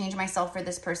trying to change myself for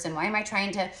this person? Why am I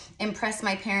trying to impress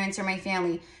my parents or my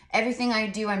family? Everything I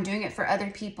do, I'm doing it for other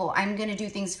people. I'm going to do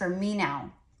things for me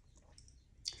now.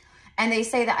 And they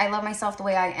say that I love myself the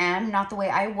way I am, not the way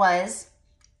I was,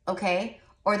 okay?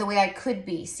 Or the way I could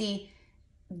be. See,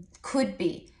 could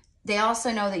be. They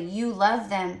also know that you love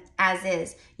them as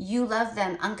is. You love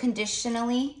them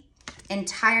unconditionally,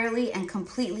 entirely, and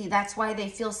completely. That's why they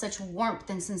feel such warmth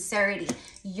and sincerity.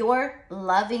 Your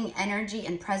loving energy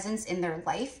and presence in their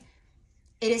life,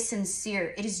 it is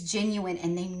sincere, it is genuine,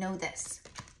 and they know this.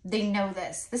 They know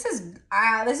this. This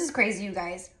is crazy, you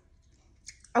guys.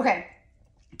 Okay.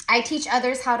 I teach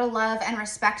others how to love and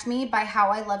respect me by how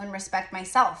I love and respect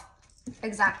myself.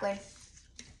 Exactly.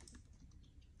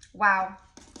 Wow.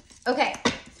 Okay.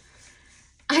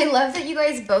 I love that you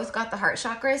guys both got the heart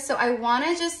chakras. So I want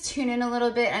to just tune in a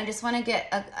little bit. And I just want to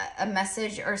get a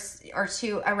message or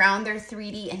two around their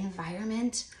 3D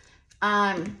environment.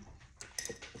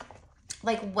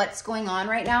 Like what's going on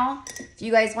right now. If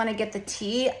you guys want to get the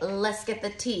tea, let's get the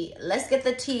tea. Let's get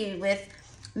the tea with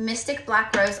Mystic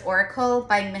Black Rose Oracle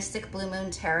by Mystic Blue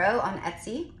Moon Tarot on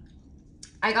Etsy.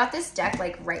 I got this deck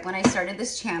like right when I started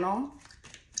this channel.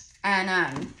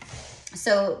 And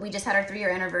so we just had our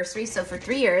 3-year anniversary. So for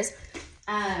 3 years,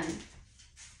 I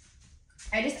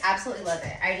just absolutely love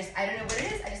it. I don't know what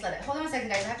it is. I just love it. Hold on a second,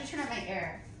 guys. I have to turn up my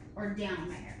air or down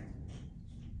my air.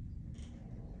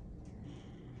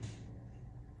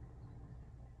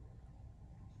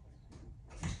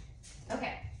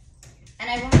 Okay. And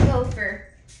I won't go for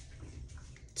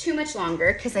too much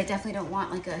longer because I definitely don't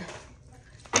want like a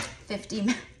 50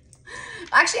 minute.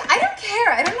 Actually, I don't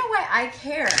care. I don't know why I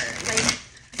care. Like,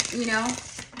 you know,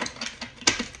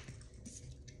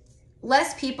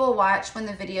 less people watch when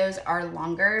the videos are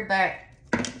longer, but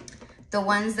the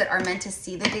ones that are meant to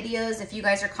see the videos, if you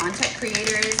guys are content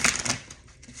creators,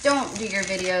 don't do your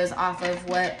videos off of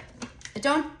what,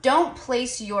 don't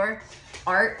place your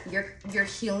art, your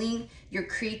healing, your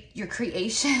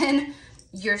creation,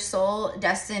 your soul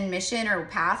destined mission or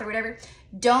path or whatever.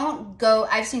 Don't go,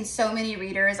 I've seen so many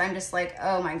readers, I'm just like,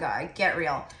 oh my God, get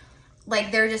real. Like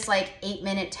they're just like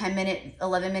 8-minute, 10-minute,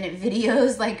 11-minute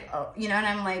videos, like, oh, you know, and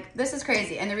I'm like, this is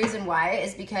crazy. And the reason why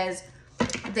is because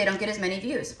they don't get as many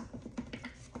views.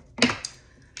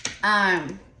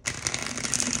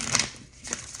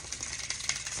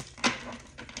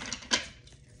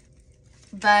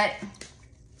 But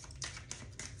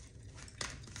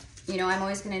you know, I'm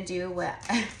always gonna do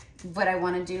what I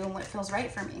want to do and what feels right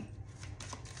for me.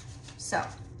 So,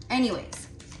 anyways,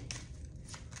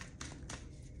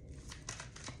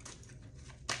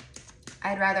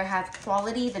 I'd rather have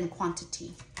quality than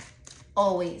quantity.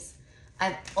 Always.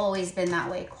 I've always been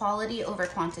that way. Quality over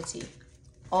quantity.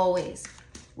 Always.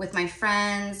 With my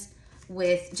friends,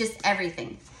 with just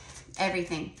everything.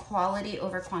 Everything. Quality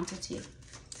over quantity.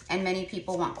 And many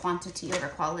people want quantity over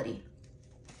quality.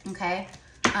 Okay?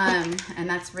 And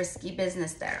that's risky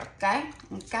business there. Okay?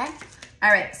 Okay? All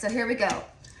right. So here we go.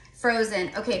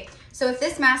 Frozen. Okay. So if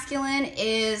this masculine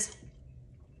is,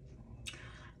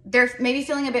 they're maybe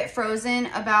feeling a bit frozen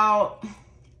about,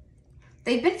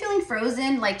 they've been feeling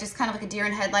frozen, like just kind of like a deer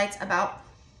in headlights about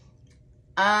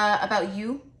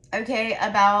you, okay,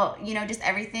 about, you know, just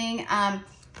everything.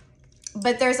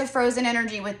 But there's a frozen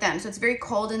energy with them. So it's very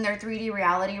cold in their 3D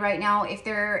reality right now. If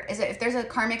there's a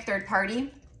karmic third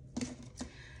party,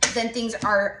 then things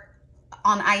are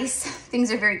on ice.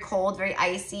 Things are very cold, very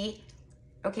icy.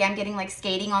 Okay, I'm getting like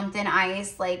skating on thin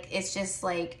ice. Like, it's just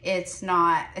like, it's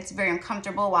very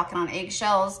uncomfortable walking on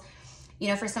eggshells. You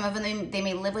know, for some of them, they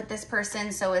may live with this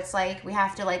person. So it's like, we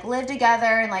have to like live together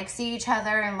and like see each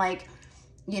other and like,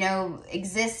 you know,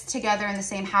 exist together in the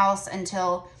same house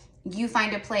until you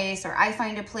find a place or I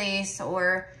find a place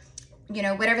or, you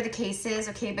know, whatever the case is.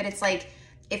 Okay, but it's like,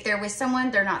 if they're with someone,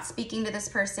 they're not speaking to this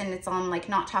person. It's on like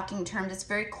not talking terms. It's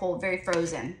very cold, very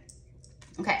frozen.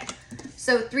 Okay,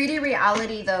 so 3D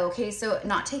reality though, okay, so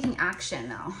not taking action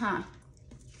though, huh?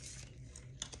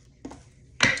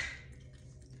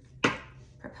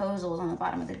 proposals on the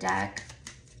bottom of the deck.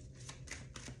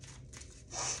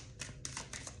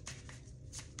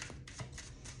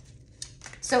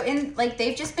 So like,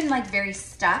 they've just been like very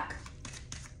stuck.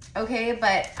 Okay,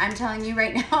 but I'm telling you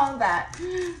right now that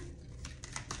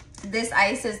this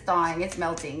ice is thawing. It's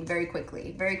melting very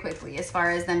quickly as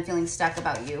far as them feeling stuck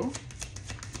about you.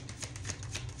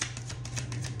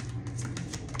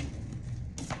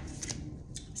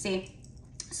 See,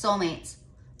 soulmates,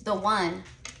 the one,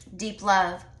 deep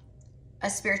love, a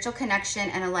spiritual connection,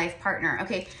 and a life partner.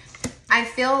 Okay, I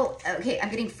feel, okay, I'm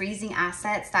getting freezing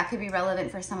assets. That could be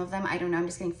relevant for some of them. I don't know. I'm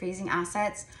just getting freezing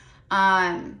assets.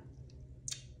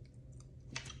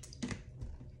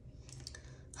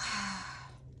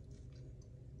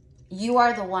 You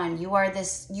are the one. You are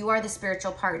this. You are the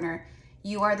spiritual partner.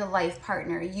 You are the life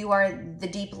partner. You are the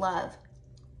deep love.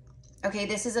 Okay,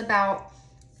 this is about,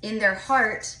 in their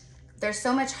heart, there's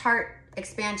so much heart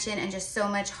expansion and just so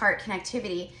much heart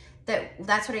connectivity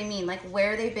that's what I mean, like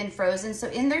where they've been frozen. So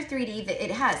in their 3D,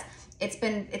 it's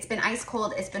been ice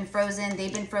cold, it's been frozen,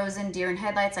 they've been frozen, deer in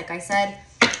headlights, like I said.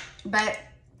 But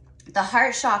the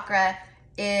heart chakra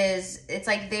it's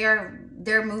like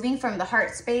they're moving from the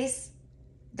heart space,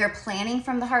 they're planning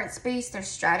from the heart space, they're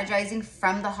strategizing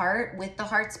from the heart with the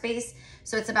heart space.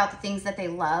 So it's about the things that they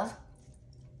love.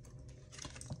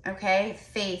 Okay,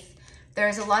 faith.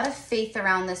 There's a lot of faith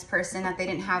around this person that they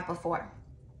didn't have before.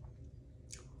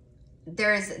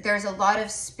 There's a lot of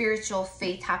spiritual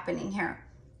faith happening here.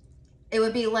 It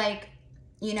would be like,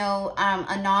 you know,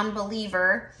 a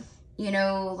non-believer, you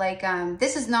know, like,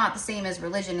 this is not the same as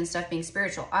religion and stuff being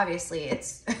spiritual. Obviously,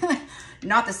 it's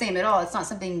not the same at all. It's not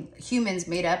something humans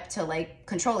made up to like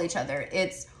control each other.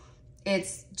 It's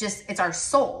our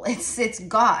soul. It's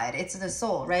God. It's the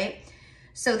soul, right?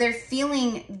 So they're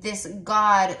feeling this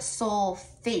God soul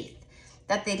faith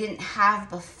that they didn't have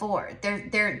before.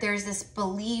 There's this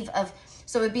belief of,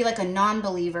 so it would be like a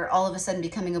non-believer all of a sudden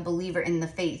becoming a believer in the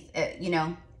faith. You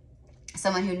know,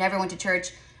 someone who never went to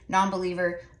church,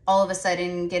 non-believer, all of a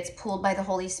sudden gets pulled by the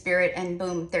Holy Spirit and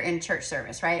boom, they're in church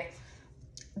service, right?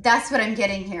 That's what I'm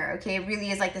getting here, okay? It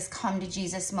really is like this come to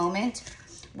Jesus moment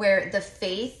where the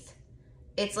faith,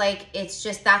 it's like, it's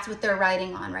just, that's what they're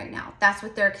riding on right now. That's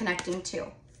what they're connecting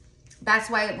to. That's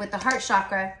why with the heart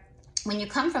chakra, when you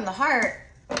come from the heart,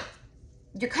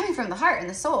 you're coming from the heart and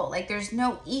the soul. Like there's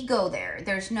no ego there.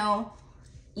 There's no,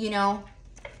 you know,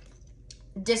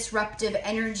 disruptive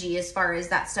energy as far as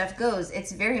that stuff goes.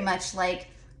 It's very much like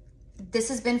this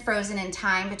has been frozen in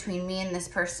time between me and this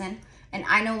person, and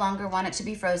I no longer want it to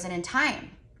be frozen in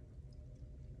time.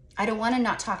 I don't want to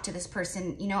not talk to this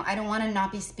person. You know, I don't want to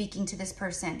not be speaking to this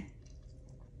person.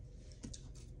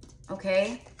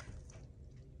 Okay?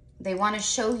 They want to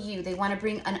show you, they want to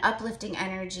bring an uplifting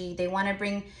energy. They want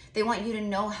you to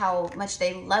know how much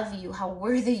they love you, how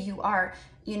worthy you are,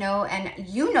 you know, and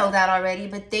you know that already,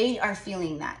 but they are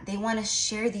feeling that. They want to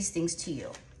share these things to you.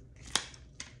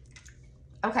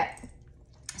 Okay.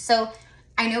 So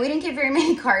I know we didn't get very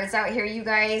many cards out here, you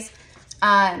guys,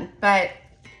 but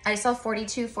I saw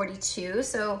 42, 42.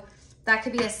 So that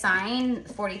could be a sign,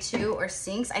 42 or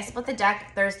sinks. I split the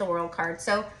deck. There's the world card.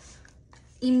 So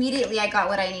immediately I got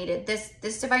what I needed.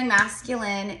 This divine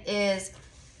masculine is,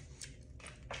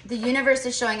 the universe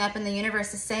is showing up and the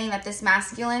universe is saying that this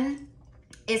masculine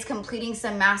is completing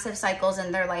some massive cycles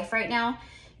in their life right now.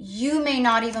 You may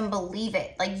not even believe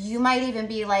it. Like you might even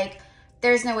be like,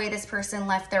 there's no way this person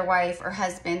left their wife or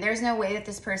husband. There's no way that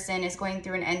this person is going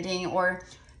through an ending or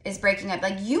is breaking up.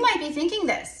 Like you might be thinking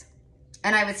this.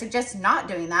 And I would suggest not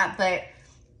doing that, but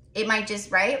it might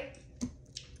just, right?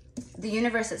 The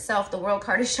universe itself, the world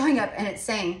card is showing up and it's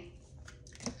saying,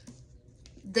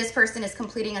 this person is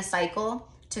completing a cycle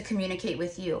to communicate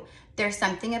with you. There's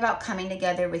something about coming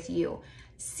together with you,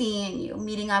 seeing you,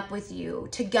 meeting up with you,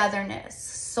 togetherness,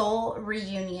 soul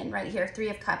reunion right here, 3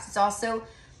 of Cups. It's also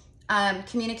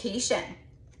communication,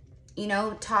 you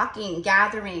know, talking,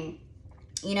 gathering,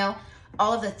 you know,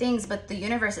 all of the things, but the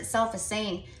universe itself is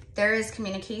saying there is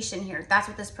communication here. That's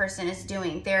what this person is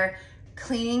doing. They're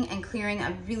cleaning and clearing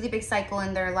a really big cycle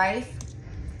in their life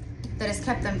that has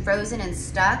kept them frozen and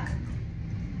stuck.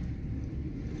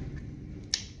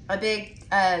 A big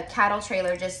cattle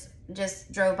trailer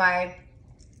just drove by.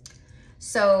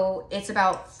 So it's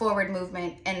about forward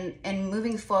movement and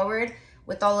moving forward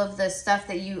with all of the stuff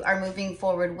that you are moving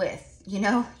forward with, you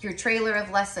know, your trailer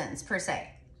of lessons per se.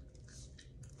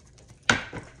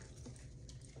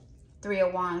 3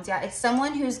 of Wands. Yeah, it's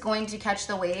someone who's going to catch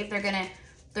the wave. They're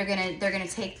gonna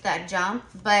take that jump,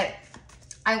 but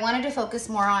I wanted to focus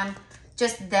more on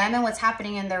just them and what's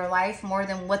happening in their life more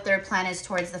than what their plan is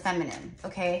towards the feminine,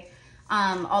 okay?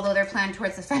 although their plan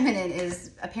towards the feminine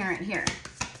is apparent here.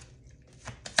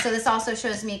 So this also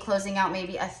shows me closing out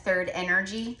maybe a third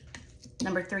energy.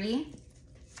 Number 3,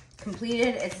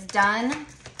 completed, it's done.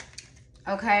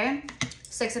 Okay,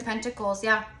 6 of Pentacles,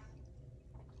 yeah.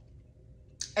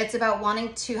 It's about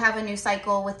wanting to have a new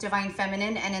cycle with divine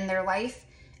feminine and in their life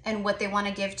and what they want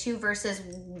to give to versus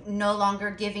no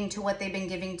longer giving to what they've been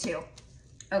giving to.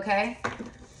 Okay.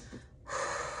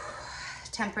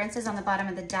 Temperance is on the bottom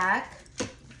of the deck.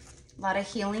 A lot of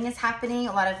healing is happening.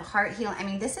 A lot of heart healing. I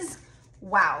mean, this is,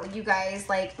 wow, you guys,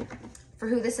 like, for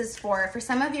who this is for. For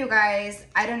some of you guys,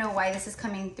 I don't know why this is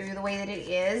coming through the way that it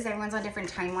is. Everyone's on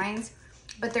different timelines.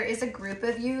 But there is a group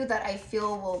of you that I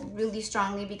feel will really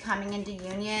strongly be coming into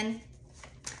union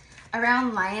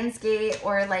around Lionsgate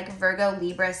or like Virgo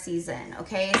Libra season.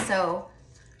 Okay, so,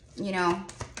 you know,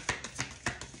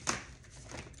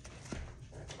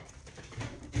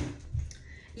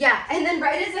 yeah. And then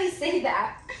right as I say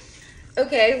that,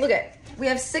 okay, look at, we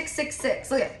have 666.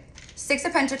 Look at 6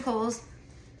 of Pentacles,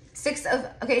 6 of,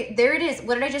 okay, there it is.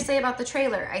 What did I just say about the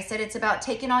trailer? I said it's about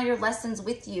taking all your lessons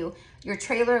with you, your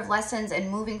trailer of lessons, and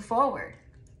moving forward.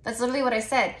 That's literally what I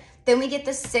said. Then we get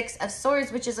the 6 of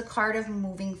Swords, which is a card of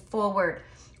moving forward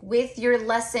with your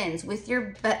lessons, with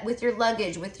your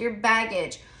luggage, with your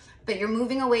baggage, but you're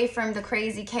moving away from the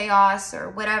crazy chaos or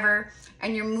whatever,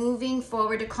 and you're moving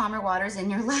forward to calmer waters in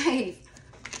your life.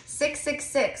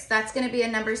 666, that's going to be a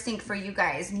number sync for you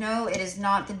guys. No, it is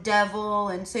not the devil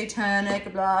and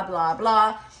satanic, blah, blah,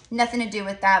 blah. Nothing to do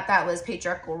with that. That was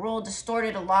patriarchal rule,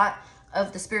 distorted a lot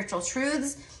of the spiritual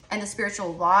truths and the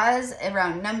spiritual laws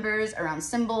around numbers, around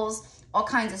symbols, all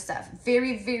kinds of stuff.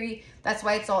 Very, very, that's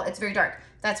why it's very dark.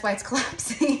 That's why it's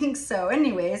collapsing. So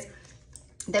anyways,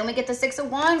 then we get the 6 of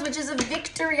Wands, which is a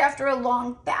victory after a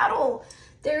long battle.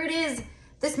 There it is,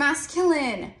 this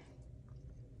masculine.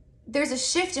 There's a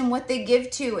shift in what they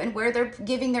give to and where they're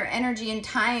giving their energy and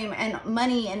time and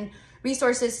money and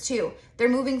resources to. They're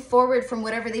moving forward from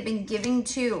whatever they've been giving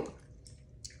to.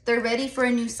 They're ready for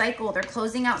a new cycle. They're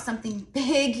closing out something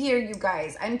big here, you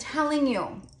guys. I'm telling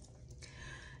you.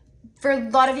 For a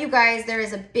lot of you guys, there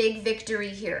is a big victory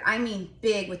here. I mean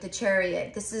big with the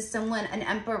Chariot. This is someone, an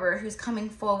emperor who's coming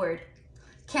forward.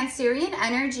 Cancerian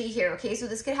energy here, okay? So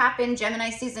this could happen Gemini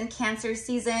season, Cancer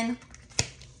season,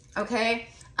 okay?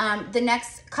 The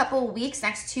next couple weeks,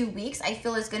 next 2 weeks, I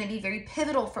feel is going to be very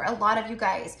pivotal for a lot of you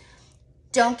guys.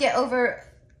 Don't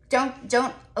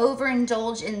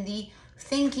overindulge in the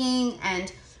thinking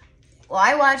and, well,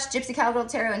 I watched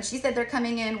GypsyCowgirlTarot and she said they're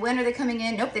coming in. When are they coming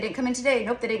in? Nope, they didn't come in today.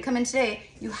 Nope, they didn't come in today.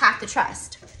 You have to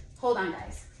trust. Hold on,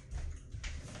 guys.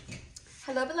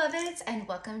 Hello, beloveds, and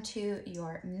welcome to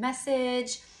your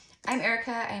message. I'm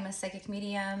Erica. I am a psychic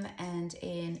medium and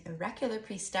an oracular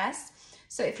priestess.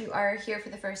 So if you are here for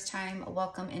the first time,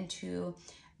 welcome into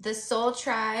the soul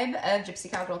tribe of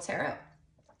GypsyCowgirlTarot.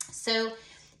 So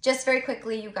just very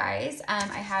quickly, you guys, I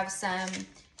have some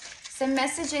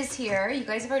messages here. You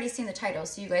guys have already seen the title,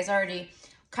 so you guys already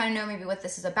kind of know maybe what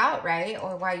this is about, right?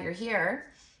 Or why you're here.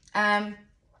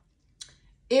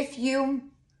 If you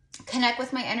connect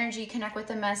with my energy, connect with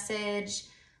the message,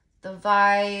 the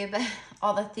vibe,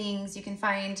 all the things, you can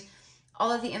find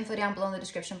all of the info down below in the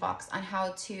description box on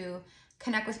how to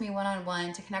connect with me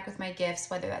one-on-one, to connect with my gifts,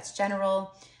 whether that's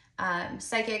general,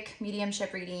 psychic,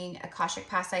 mediumship reading, Akashic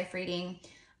past life reading.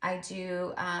 I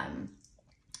do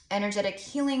energetic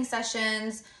healing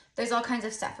sessions. There's all kinds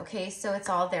of stuff, okay? So it's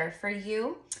all there for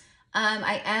you.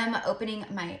 I am opening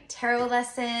my tarot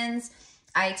lessons.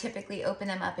 I typically open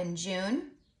them up in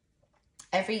June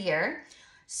every year.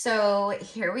 So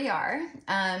here we are.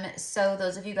 So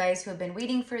those of you guys who have been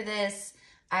waiting for this,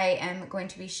 I am going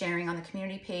to be sharing on the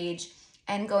community page,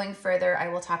 and going further, I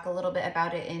will talk a little bit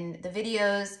about it in the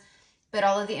videos, but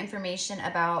all of the information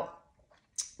about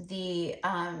the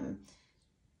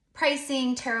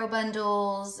pricing, tarot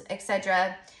bundles,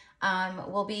 etc.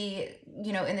 Will be,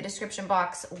 you know, in the description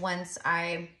box once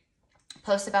I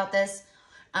post about this,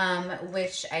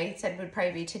 which I said would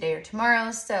probably be today or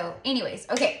tomorrow. So anyways,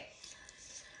 okay,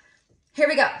 here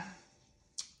we go.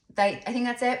 I think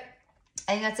that's it.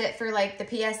 I think that's it for like the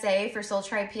PSA, for Soul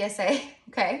Tribe PSA,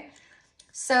 okay?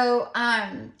 So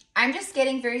I'm just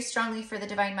getting very strongly for the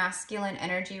divine masculine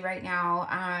energy right now.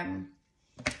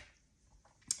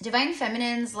 Divine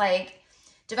feminines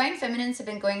have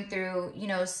been going through, you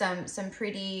know, some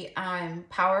pretty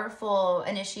powerful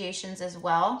initiations as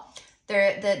well.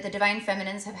 The divine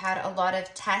feminines have had a lot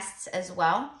of tests as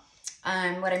well.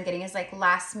 What I'm getting is like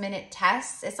last minute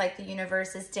tests. It's like the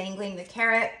universe is dangling the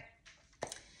carrot.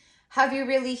 Have you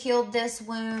really healed this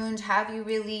wound? Have you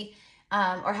really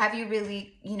Or have you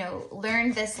really, you know,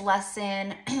 learned this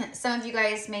lesson? Some of you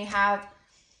guys may have,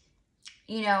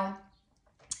 you know,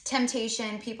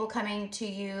 temptation, people coming to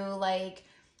you like,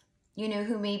 you know,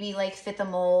 who maybe like fit the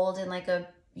mold in like a,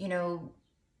 you know,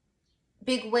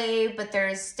 big way, but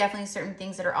there's definitely certain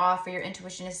things that are off, or your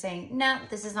intuition is saying, no,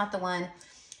 this is not the one.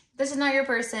 This is not your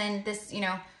person. This, you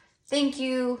know, thank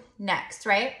you, next,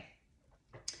 right?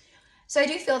 So I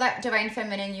do feel that Divine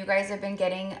Feminine, you guys have been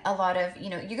getting a lot of, you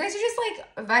know, you guys are just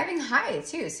like vibing high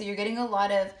too. So you're getting a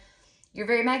lot of, you're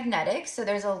very magnetic. So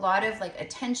there's a lot of like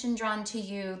attention drawn to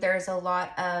you. There's a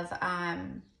lot of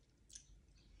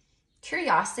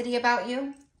curiosity about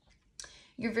you.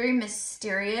 You're very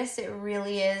mysterious. It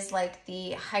really is like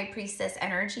the High Priestess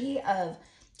energy of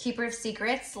Keeper of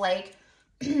Secrets. Like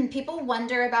people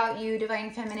wonder about you,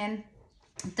 Divine Feminine.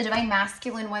 The Divine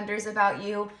Masculine wonders about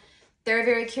you. They're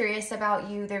very curious about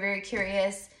you. They're very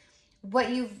curious what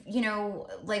you've, you know,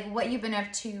 like what you've been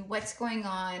up to, what's going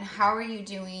on, how are you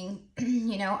doing?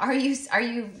 You know, are you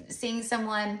seeing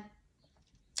someone?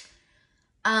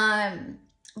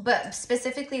 But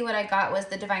specifically what I got was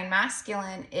the Divine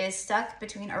Masculine is stuck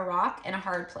between a rock and a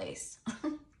hard place.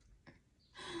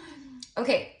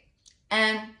 Okay.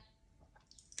 And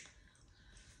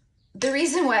the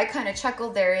reason why I kind of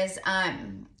chuckled there is,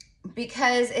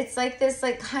 because it's like this,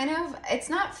 like kind of, it's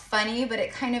not funny, but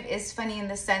it kind of is funny in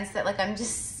the sense that like, I'm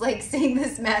just like seeing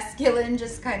this masculine,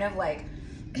 just kind of like,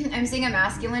 I'm seeing a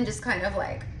masculine, just kind of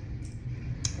like,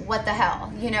 what the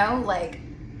hell, you know, like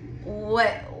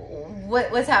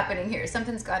what's happening here?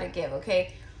 Something's got to give.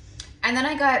 Okay. And then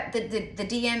I got the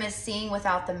DM is seeing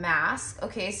without the mask.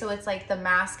 Okay. So it's like the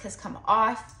mask has come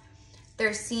off.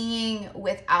 They're seeing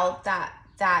without that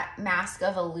mask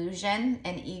of illusion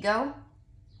and ego.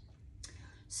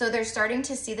 So they're starting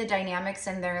to see the dynamics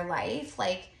in their life,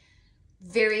 like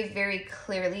very, very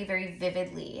clearly, very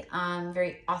vividly,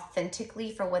 very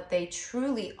authentically for what they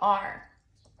truly are.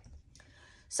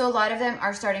 So a lot of them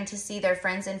are starting to see their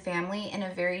friends and family in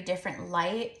a very different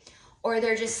light, or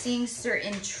they're just seeing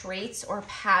certain traits or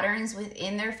patterns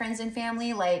within their friends and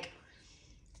family. Like,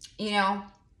 you know,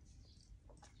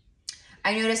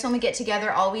 I notice when we get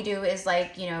together, all we do is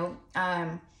like, you know,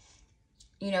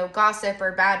 gossip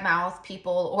or badmouth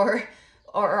people,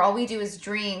 or all we do is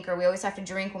drink, or we always have to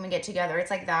drink when we get together.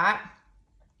 It's like that.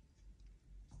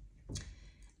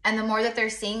 And the more that they're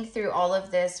seeing through all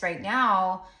of this right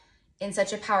now in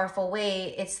such a powerful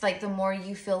way, it's like the more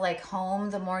you feel like home,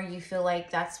 the more you feel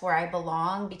like that's where I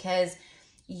belong, because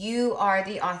you are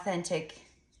the authentic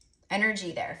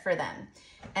energy there for them.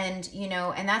 And, you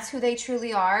know, and that's who they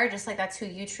truly are, just like that's who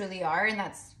you truly are. And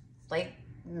that's like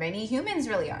many humans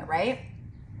really are, right?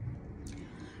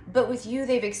 But with you,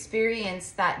 they've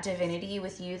experienced that divinity.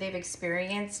 With you, they've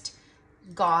experienced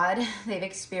God. They've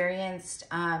experienced,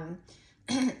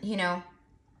 you know,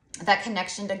 that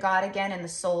connection to God again in the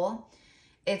soul.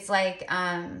 It's like,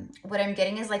 what I'm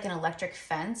getting is like an electric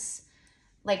fence,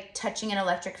 like touching an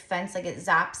electric fence, like it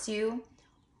zaps you.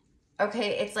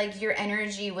 Okay, it's like your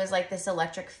energy was like this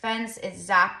electric fence. It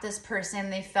zapped this person.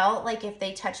 They felt like if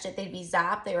they touched it, they'd be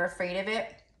zapped. They were afraid of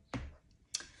it.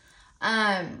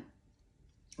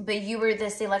 But you were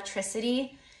this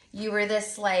electricity. You were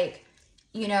this like,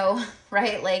 you know,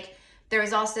 right? Like there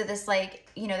was also this like,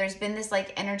 you know, there's been this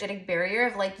like energetic barrier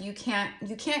of like, you can't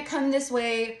come this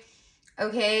way,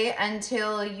 okay,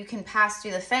 until you can pass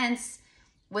through the fence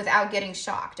without getting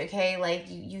shocked, okay? Like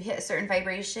you hit a certain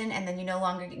vibration and then you no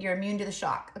longer, you're immune to the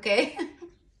shock, okay?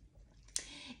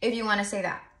 If you want to say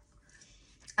that.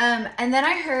 And then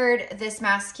I heard this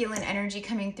masculine energy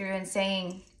coming through and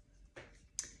saying,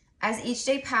 as each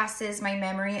day passes, my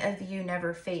memory of you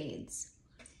never fades.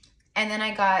 And then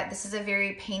I got, this is a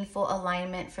very painful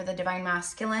alignment for the Divine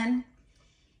Masculine.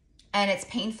 And it's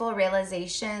painful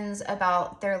realizations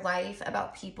about their life,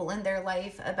 about people in their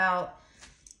life, about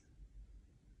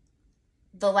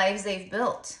the lives they've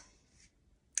built.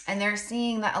 And they're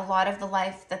seeing that a lot of the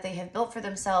life that they have built for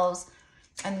themselves,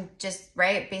 and just,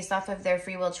 right, based off of their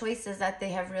free will choices, that they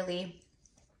have really,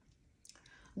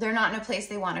 they're not in a place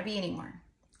they want to be anymore.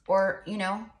 Or, you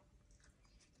know,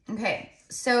 okay,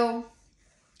 so,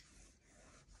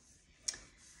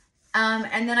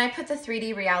 and then I put the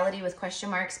 3D reality with question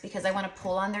marks because I want to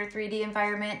pull on their 3D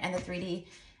environment and the 3D,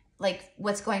 like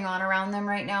what's going on around them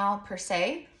right now per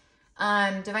se.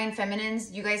 Divine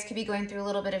Feminines, you guys could be going through a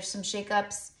little bit of some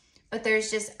shakeups, but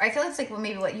there's just, I feel it's like, well,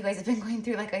 maybe what you guys have been going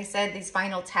through, like I said, these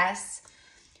final tests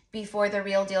before the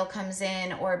real deal comes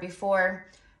in, or before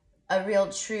a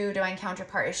real true divine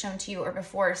counterpart is shown to you, or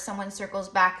before someone circles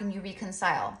back and you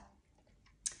reconcile.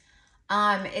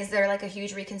 Is there like a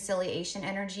huge reconciliation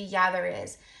energy? Yeah, there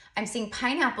is. I'm seeing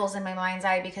pineapples in my mind's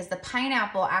eye because the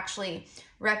pineapple actually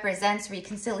represents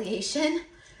reconciliation,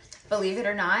 believe it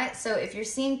or not. So if you're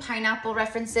seeing pineapple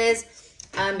references,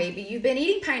 maybe you've been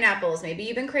eating pineapples. Maybe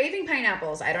you've been craving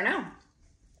pineapples. I don't know.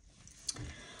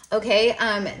 Okay,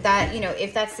 that, you know,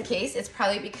 if that's the case, it's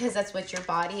probably because that's what your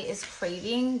body is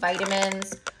craving,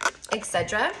 vitamins,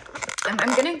 etc.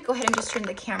 I'm going to go ahead and just turn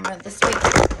the camera this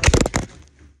way